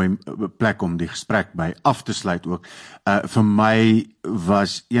eintlik 'n mooi plek om die gesprek by af te sluit ook. Vir my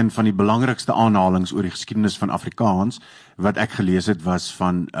was een van die belangrikste aanhalings oor die geskiedenis van Afrikaans wat ek gelees het, was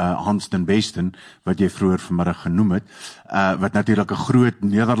van Hans den Besten, wat jy vroeër vanmiddag genoem het, wat natuurlik 'n groot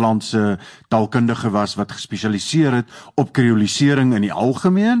Nederlandse taalkundige was, wat gespesialiseer het op kreolisering in die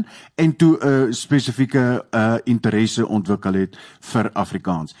algemeen, en toe 'n spesifieke interesse ontwikkel het vir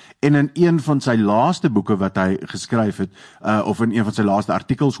Afrikaans. En in een van sy laaste boeke wat hy geskryf het, of in een van sy laaste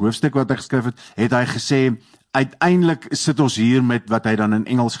artikels, hoofstuk wat hy geskryf het hy gesê, uiteindelik sit ons hier met wat hy dan in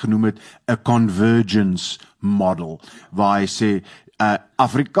Engels genoem het, 'n convergence model, waar hy sê,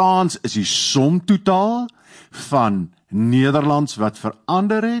 Afrikaans is die somtotaal van Nederlands wat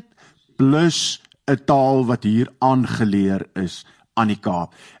verander het, plus 'n taal wat hier aangeleer is aan die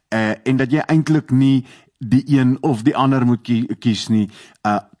Kaap. En dat jy eintlik nie die een of die ander moet kies nie.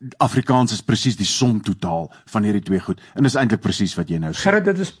 Afrikaans is presies die somtotaal van hierdie 2 goed. En dis eintlik presies wat jy nou sê. Gerrit,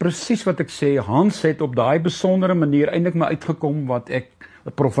 dit is presies wat ek sê. Hans het op daai besondere manier eintlik maar uitgekom wat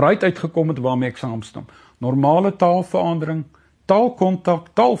Prof Wright uitgekom het, waarmee ek saamstem. Normale taalverandering, taalkontak,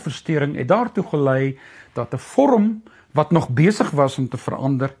 taalversteuring het daartoe gelei dat 'n vorm wat nog besig was om te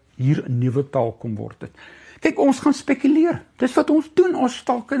verander, hier 'n nuwe taal kom word het. Kyk, ons gaan spekuleer. Dis wat ons doen, ons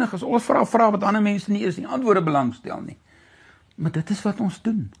taalkundiges. Ons vra wat ander mense nie is nie, antwoorde belangstel nie. Maar dit is wat ons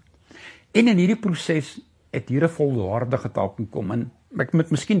doen. En in hierdie proses het hier 'n volwaardige taal kom. En ek moet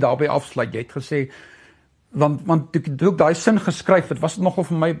miskien daarby afsluit. Jy het gesê, want toe ek daai sin geskryf het, was dit nogal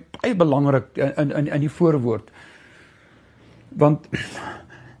vir my baie belangrik in die voorwoord. Want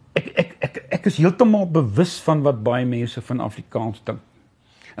ek is heeltemal bewus van wat baie mense van Afrikaans dink.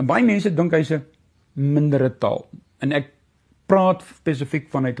 En baie mense dink hy's 'n mindere taal. En ek praat spesifiek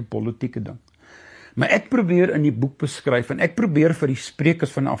vanuit 'n politieke ding. Maar ek probeer in die boek beskryf, en ek probeer vir die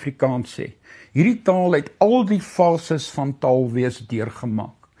sprekers van Afrikaans sê, hierdie taal het al die fases van taalwees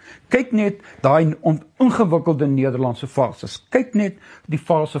deurgemaak. Kyk net daai ingewikkelde Nederlandse fases. Kyk net die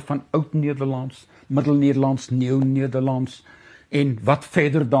fase van Oud-Nederlands, Middel-Nederlands, Nieuw-Nederlands, en wat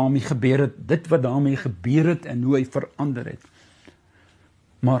verder daarmee gebeur het, dit wat daarmee gebeur het en hoe hy verander het.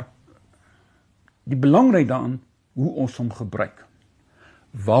 Maar die belangrijk daaraan, hoe ons hom gebruik.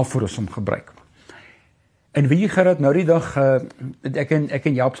 Waarvoor ons hom gebruik. En wie Gerard, nou die dag, ek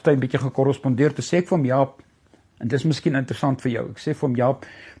en Jaap Steyn bietjie gekorrespondeer, toe sê ek vir hom, Jaap, en dit is miskien interessant vir jou, ek sê vir hom, Jaap,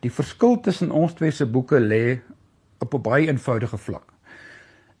 die verskil tussen ons twee se boeke lê op 'n baie eenvoudige vlak.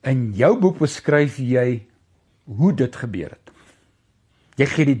 In jou boek beskryf jy hoe dit gebeur het. Jy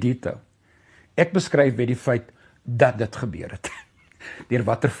gee die detail. Ek beskryf weer die feit dat dit gebeur het. Deur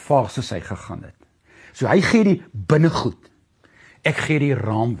watter fases hy gegaan het. So hy gee die binnegoed. Ek gee die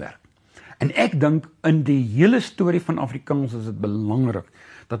raamwerk. En ek dink in die hele storie van Afrikaans is dit belangrik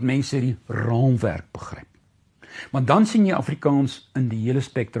dat mense die raamwerk begryp. Want dan sien jy Afrikaans in die hele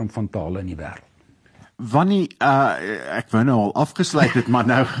spektrum van tale in die wêreld. Wannie, ek wou nou al afgesluit het, maar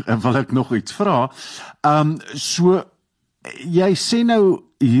nou wil ek nog iets vra. So, jy sê nou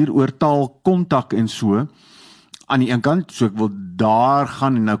hier oor taalkontak en so, aan die een kant, so ek wil daar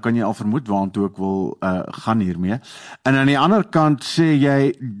gaan, en nou kan jy al vermoed waartoe ek wil gaan hiermee. En aan die ander kant sê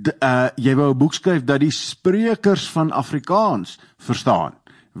jy, jy wou 'n boek skryf dat die sprekers van Afrikaans verstaan,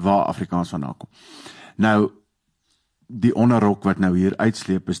 waar Afrikaans vandaan kom. Nou, die onderrok wat nou hier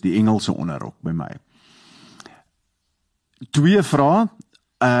uitsleep is die Engelse onderrok by my. 2 vrae,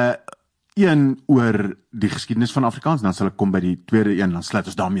 een oor die geskiedenis van Afrikaans, dan sal ek kom by die tweede een, dan sluit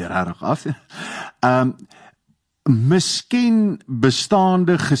ons daarmee regtig af. Miskien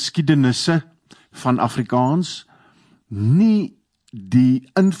bestaande geskiedenisse van Afrikaans, nie die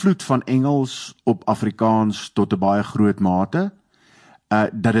invloed van Engels op Afrikaans tot 'n baie groot mate,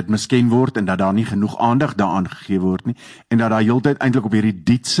 dat dit misken word en dat daar nie genoeg aandag daaraan gegee word nie, en dat daar heeltyd eintlik op hierdie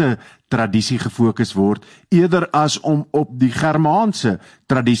Dietse tradisie gefokus word, eerder as om op die Germaanse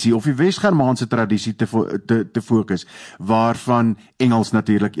tradisie of die Wes-Germaanse tradisie te fokus, waarvan Engels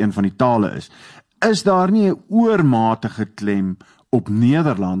natuurlik een van die tale is. Is daar nie 'n oormatige klem op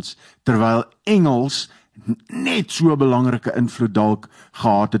Nederlands, terwyl Engels net so 'n belangrike invloed dalk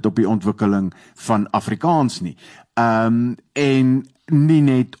gehad het op die ontwikkeling van Afrikaans nie. En nie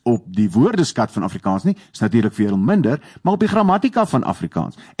net op die woordeskat van Afrikaans nie, is natuurlik veel minder, maar op die grammatika van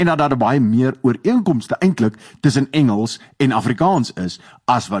Afrikaans. En dat daar baie meer ooreenkomste eintlik tussen Engels en Afrikaans is,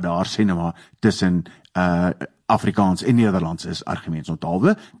 as wat daar sê nou maar tussen Afrikaans en Nederlands is, arguments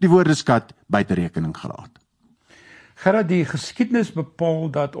onthaalwe, die woordeskat buite rekening gelaat. Gerard, die geskiedenis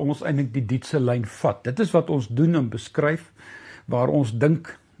bepaal dat ons eintlik die Dietse lyn vat. Dit is wat ons doen en beskryf, waar ons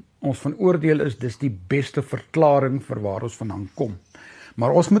dink, ons van oordeel is, dis die beste verklaring vir waar ons vandaan kom.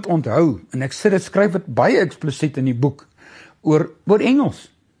 Maar ons moet onthou, en ek skryf dit baie eksplisiet in die boek, oor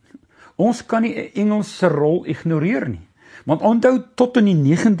Engels. Ons kan nie Engels se rol ignoreer nie. Want onthou, tot in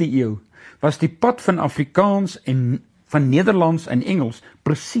die 9de eeu, was die pad van Afrikaans en van Nederlands en Engels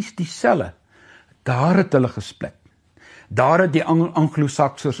presies dieselfde. Daar het hulle gesplit. Daar het die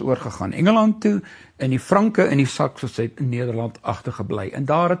Anglo-Saksers oorgegaan Engeland toe, en die Franke en die Saksers het in Nederland agtergebly, en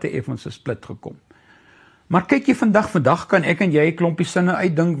daar het 'n effense split gekom. Maar kyk jy vandag kan ek en jy 'n klompie sinne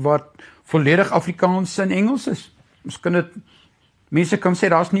uitdink wat volledig Afrikaans en Engels is. Mense kan sê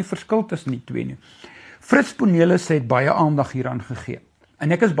daar's nie verskil tussen die twee nie. Fritz Cornelis het baie aandag hieraan gegee,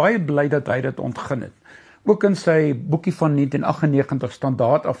 en ek is baie bly dat hy dit ontgin het. Ook in sy boekie van 1998,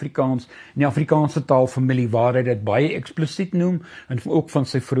 Standaard Afrikaans, in die Afrikaanse taalfamilie, waar hy dit baie eksplisiet noem, en ook van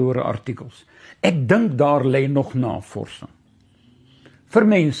sy vroeëre artikels. Ek dink daar lê nog navorsing vir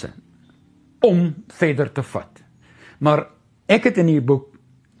mense om verder te vat. Maar ek het in die boek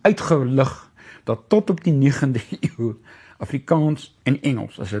uitgelig dat tot op die 9de eeu Afrikaans en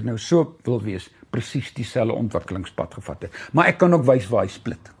Engels, as dit nou so wil wees, presies dieselfde ontwikkelingspad gevat het. Maar ek kan ook wys waar hy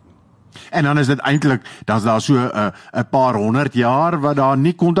split. En dan is dit eintlik, dan is daar so 'n paar 100 jaar wat daar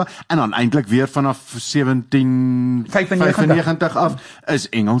nie kontak, en dan eintlik weer vanaf 1795 af is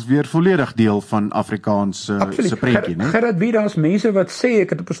Engels weer volledig deel van Afrikaans se prentjie, né? Gerard, wie daar's mense wat sê, ek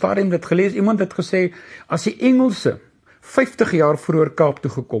het op 'n stadium dit gelees, iemand het gesê, as die Engelse 50 jaar vroeër Kaap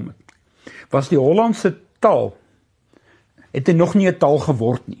toe gekom het, was die Hollandse taal het hy nog nie 'n taal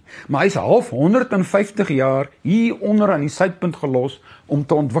geword nie. Maar hy's half 150 jaar hier onder aan die suidpunt gelos om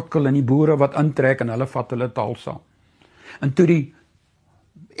te ontwikkel, en die boere wat intrek en hulle vat hulle taal saam. En toe die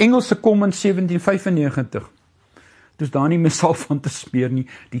Engelse kom in 1795, dus daar nie meer sal van te smeer nie,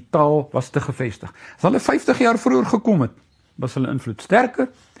 die taal was te gevestig. As hulle 50 jaar vroeër gekom het, was hulle invloed sterker,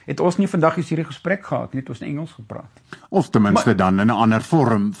 het ons nie vandag hierdie gesprek gehad, net ons in Engels gepraat. Of ten minste dan in 'n ander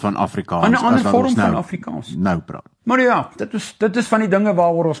vorm van Afrikaans. In 'n ander vorm van Afrikaans. Nou praat. Maar ja, dit is van die dinge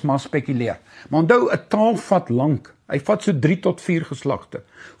waaroor ons maar spekuleer. Maar onthou, 'n taal vat lank. Hy vat so 3 tot 4 geslagte,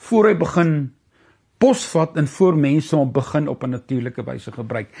 voor hy begin posvat en voor mense om begin op 'n natuurlike wyse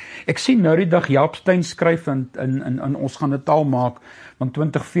gebruik. Ek sien nou die dag Jaap Steyn skryf in ons gaan 'n taal maak van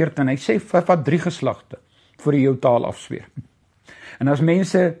 2014. Hy sê vat 3 geslagte voor jy jou taal afsweer. En as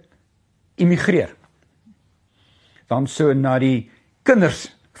mense immigreer, dan so na die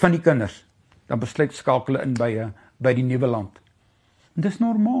kinders van die kinders, dan besluit skakel in by die nuwe land. En dis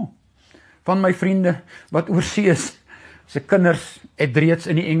normaal. Van my vriende wat oorsee is, se kinders het reeds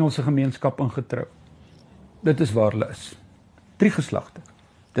in die Engelse gemeenskap ingetrou. Dit is waar hulle is. 3 geslagte.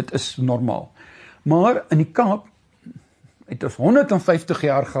 Dit is normaal. Maar in die Kaap het ons 150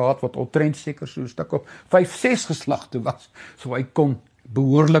 jaar gehad wat omtrent seker so 'n stuk op 5-6 geslagte was, so hy kon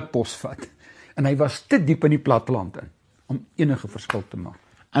behoorlik posvat. En hy was te diep in die platteland in om enige verskil te maak.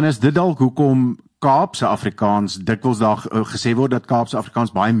 En is dit dalk hoekom Kaapse Afrikaans dikwels daar gesê word dat Kaapse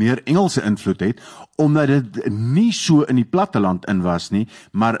Afrikaans baie meer Engelse invloed het, omdat dit nie so in die platteland in was nie,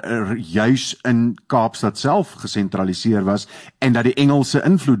 maar juis in Kaapstad self gesentraliseer was en dat die Engelse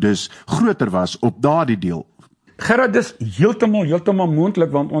invloed dus groter was op daardie deel. Gerard, dis heeltemal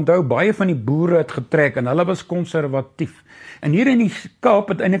moontlik, want onthou baie van die boere het getrek en hulle was konservatief. En hier in die Kaap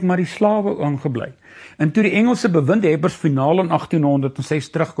het eintlik maar die slawe aangebly. En toe die Engelse bewindhebbers finaal in 1806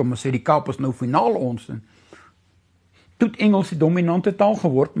 terugkom en sê die Kaap is nou finaal ons, en toe het Engels die dominante taal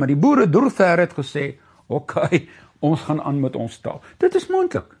geword, maar die boere deur het gesê, okay, ons gaan aan met ons taal. Dit is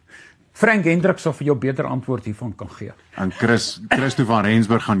moontlik. Frank Hendrik sal vir jou beter antwoord hiervan kan gee. En Christo van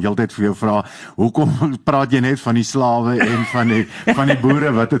Rensburg gaan heeltyd vir jou vra, hoekom praat jy net van die slawe en van die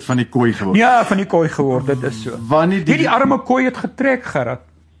boere, wat het van die kooi geword? Ja, van die kooi geword, dit is so. Wanneer Die arme kooi het getrek, Gerard.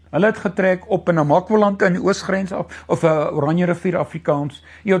 Hulle het getrek op in Namakwa-land in die oosgrens af, of Oranje rivier Afrikaans,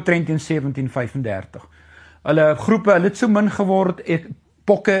 omtrent in 1735. Hulle groepe, hulle het so min geword,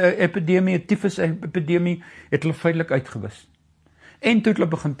 pokke epidemie, tyfus epidemie, het hulle feitelik uitgewis. En toe het hulle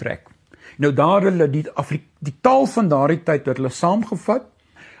begin trek. Nou daar hulle die taal van daardie tyd het hulle saamgevat,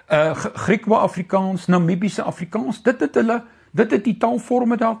 Griekwa-Afrikaans, Namibiese Afrikaans, dit het die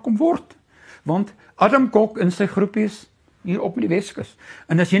taalvorme daar kom word. Want Adam Kok in sy groepies hier op die Weskus.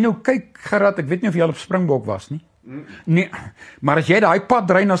 En as jy nou kyk, Gerard, ek weet nie of jy al op Springbok was nie. Nee, maar as jy daai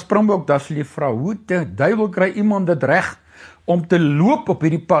pad ry na Springbok, dan sal jy vra, hoe die duiwel kry iemand dit reg om te loop op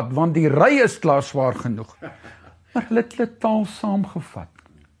hierdie pad, want die ry is klaar swaar genoeg. Maar hulle het hulle taal saamgevat.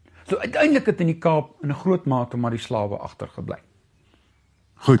 So uiteindelik het in die Kaap in 'n groot mate maar die slawe agtergebly.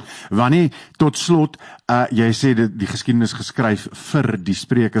 Goed, Wannie, tot slot, jy sê die geskiedenis geskryf vir die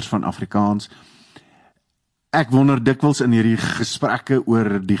sprekers van Afrikaans. Ek wonder dikwels in hierdie gesprekke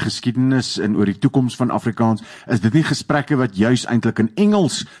oor die geskiedenis en oor die toekoms van Afrikaans, is dit nie gesprekke wat juis eintlik in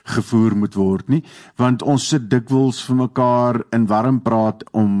Engels gevoer moet word nie, want ons sit dikwels vir mekaar in warm praat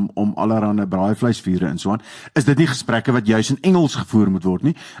om allerhande braaivleisvure en so aan. Is dit nie gesprekke wat juis in Engels gevoer moet word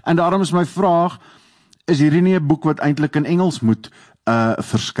nie? En daarom is my vraag, is hierdie nie 'n boek wat eintlik in Engels moet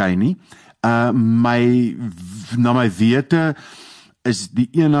verskyn nie? Na my wete is die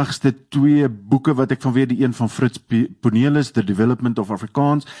enigste 2 boeke wat ek van weet, die een van Fritz Ponelis, The Development of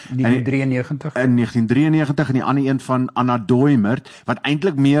Afrikaans, 1993. In 1993 en die ander een van Anna Doimert, wat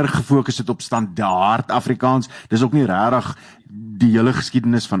eintlik meer gefokus het op standaard Afrikaans. Dis ook nie regtig die hele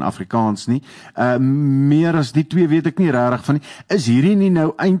geskiedenis van Afrikaans nie. Meer as die 2 weet ek nie regtig van nie. Is hierdie nie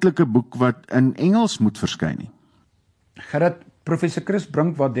nou eintlik 'n boek wat in Engels moet verskyn nie? Gerard, Professor Chris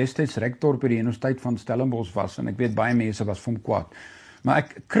Brink, wat destyds rektor by die Universiteit van Stellenbosch was, en ek weet baie mense was vir hom kwaad. Maar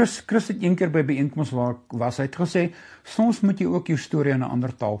Chris het een keer by byeenkoms waar ek was, hy het gesê, soms moet jy ook jou storie in 'n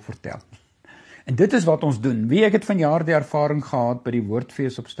ander taal vertel. En dit is wat ons doen. Ek het vanjaar die ervaring gehad by die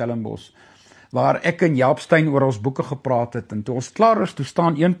Woordfees op Stellenbosch, waar ek en Jaap Steyn oor ons boeke gepraat het, en toe ons klaar is, toe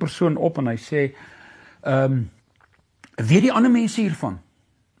staan een persoon op en hy sê, weet die ander mense hiervan?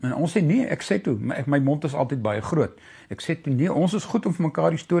 En ons sê, nee, ek sê toe, my mond is altyd baie groot. Ek sê toe, nee, ons is goed om vir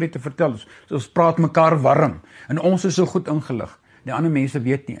mekaar die storie te vertel, so ons praat mekaar warm, en ons is so goed ingelig. Die ander mense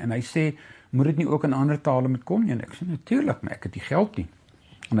weet nie, en hy sê, moet dit nie ook in ander tale moet kom nie? En ek sê, natuurlijk, maar ek het die geld nie.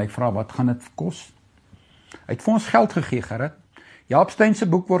 En hy vra, wat gaan dit kos? Hy het vir ons geld gegee, Gerrit. Jaap Steyn se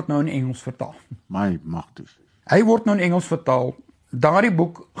boek word nou in Engels vertaal. My magtig. Hy word nou in Engels vertaal, daardie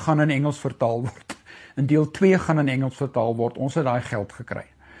boek gaan in Engels vertaal word, en deel 2 gaan in Engels vertaal word, ons het daai geld gekry.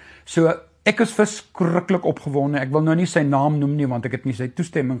 So, ek is verskriklik opgewonde, ek wil nou nie sy naam noem nie, want ek het nie sy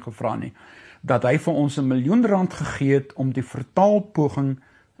toestemming gevra nie, dat hy vir ons R1 miljoen gegee het om die vertaalpoging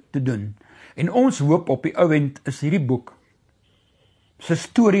te doen. En ons hoop op die ou end is hierdie boek, sy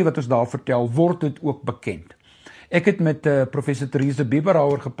storie wat ons daar vertel, word dit ook bekend. Ek het met professor Therese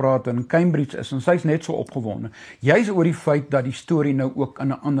Bieberhauer gepraat in Cambridge is en sy's net so opgewonde. Juis oor die feit dat die storie nou ook in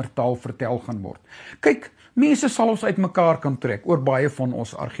 'n ander taal vertel gaan word. Kyk, mense sal ons uitmekaar kan trek oor baie van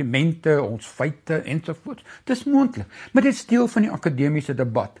ons argumente, ons feite ensovoorts. Dis moontlik, maar dit is deel van die akademiese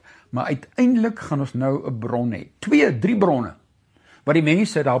debat. Maar uiteindelik gaan ons nou 'n bron hê. 2, 3 bronne wat die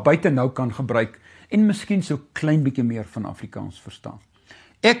mense daar buite nou kan gebruik en miskien so klein bietjie meer van Afrikaans verstaan.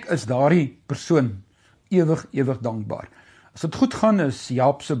 Ek is daardie persoon ewig dankbaar. As dit goed gaan is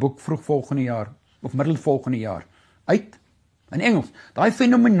Jaap se boek vroeg volgende jaar of middel volgende jaar uit in Engels. Daai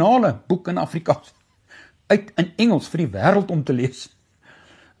fenominale boek in Afrikaans uit in Engels vir die wêreld om te lees.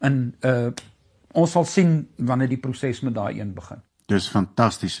 En ons sal sien wanneer die proses met daai een begin. Dis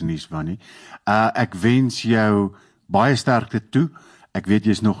fantastiese nuus, Wannie. Ek wens jou baie sterkte toe. Ek weet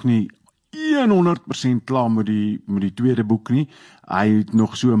jy's nog nie 100% klaar met die tweede boek nie. Hy het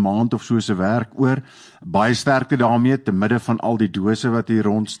nog so 'n maand of so se werk oor. Baie sterkte daarmee te midde van al die dose wat hier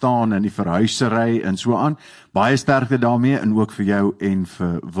rond staan en die verhuisery en so aan. Baie sterkte daarmee en ook vir jou en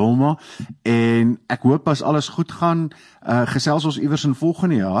vir Wilma. En ek hoop as alles goed gaan, gesels ons iewers in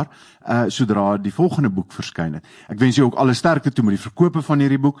volgende jaar, sodra die volgende boek verskyn het. Ek wens jou ook alle sterkte toe met die verkope van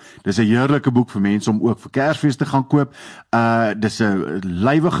hierdie boek. Dis 'n heerlike boek vir mense om ook vir Kersfees te gaan koop. Dis 'n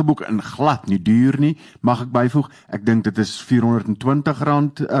lywige boek en glad nie duur nie, mag ek byvoeg. Ek dink dit is R420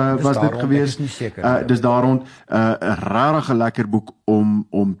 was dit gewees. Dis daar rond 'n regtig lekker boek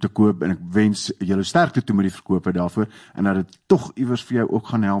om te koop en ek wens julle sterkte toe met die verkope daarvoor en dat dit tog iewers vir jou ook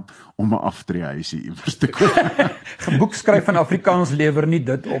gaan help om 'n aftreehuisie iewers te koop. Boek skryf in Afrikaans lewer nie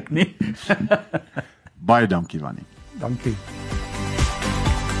dit op nie. Baie dankie, Wannie. Dankie.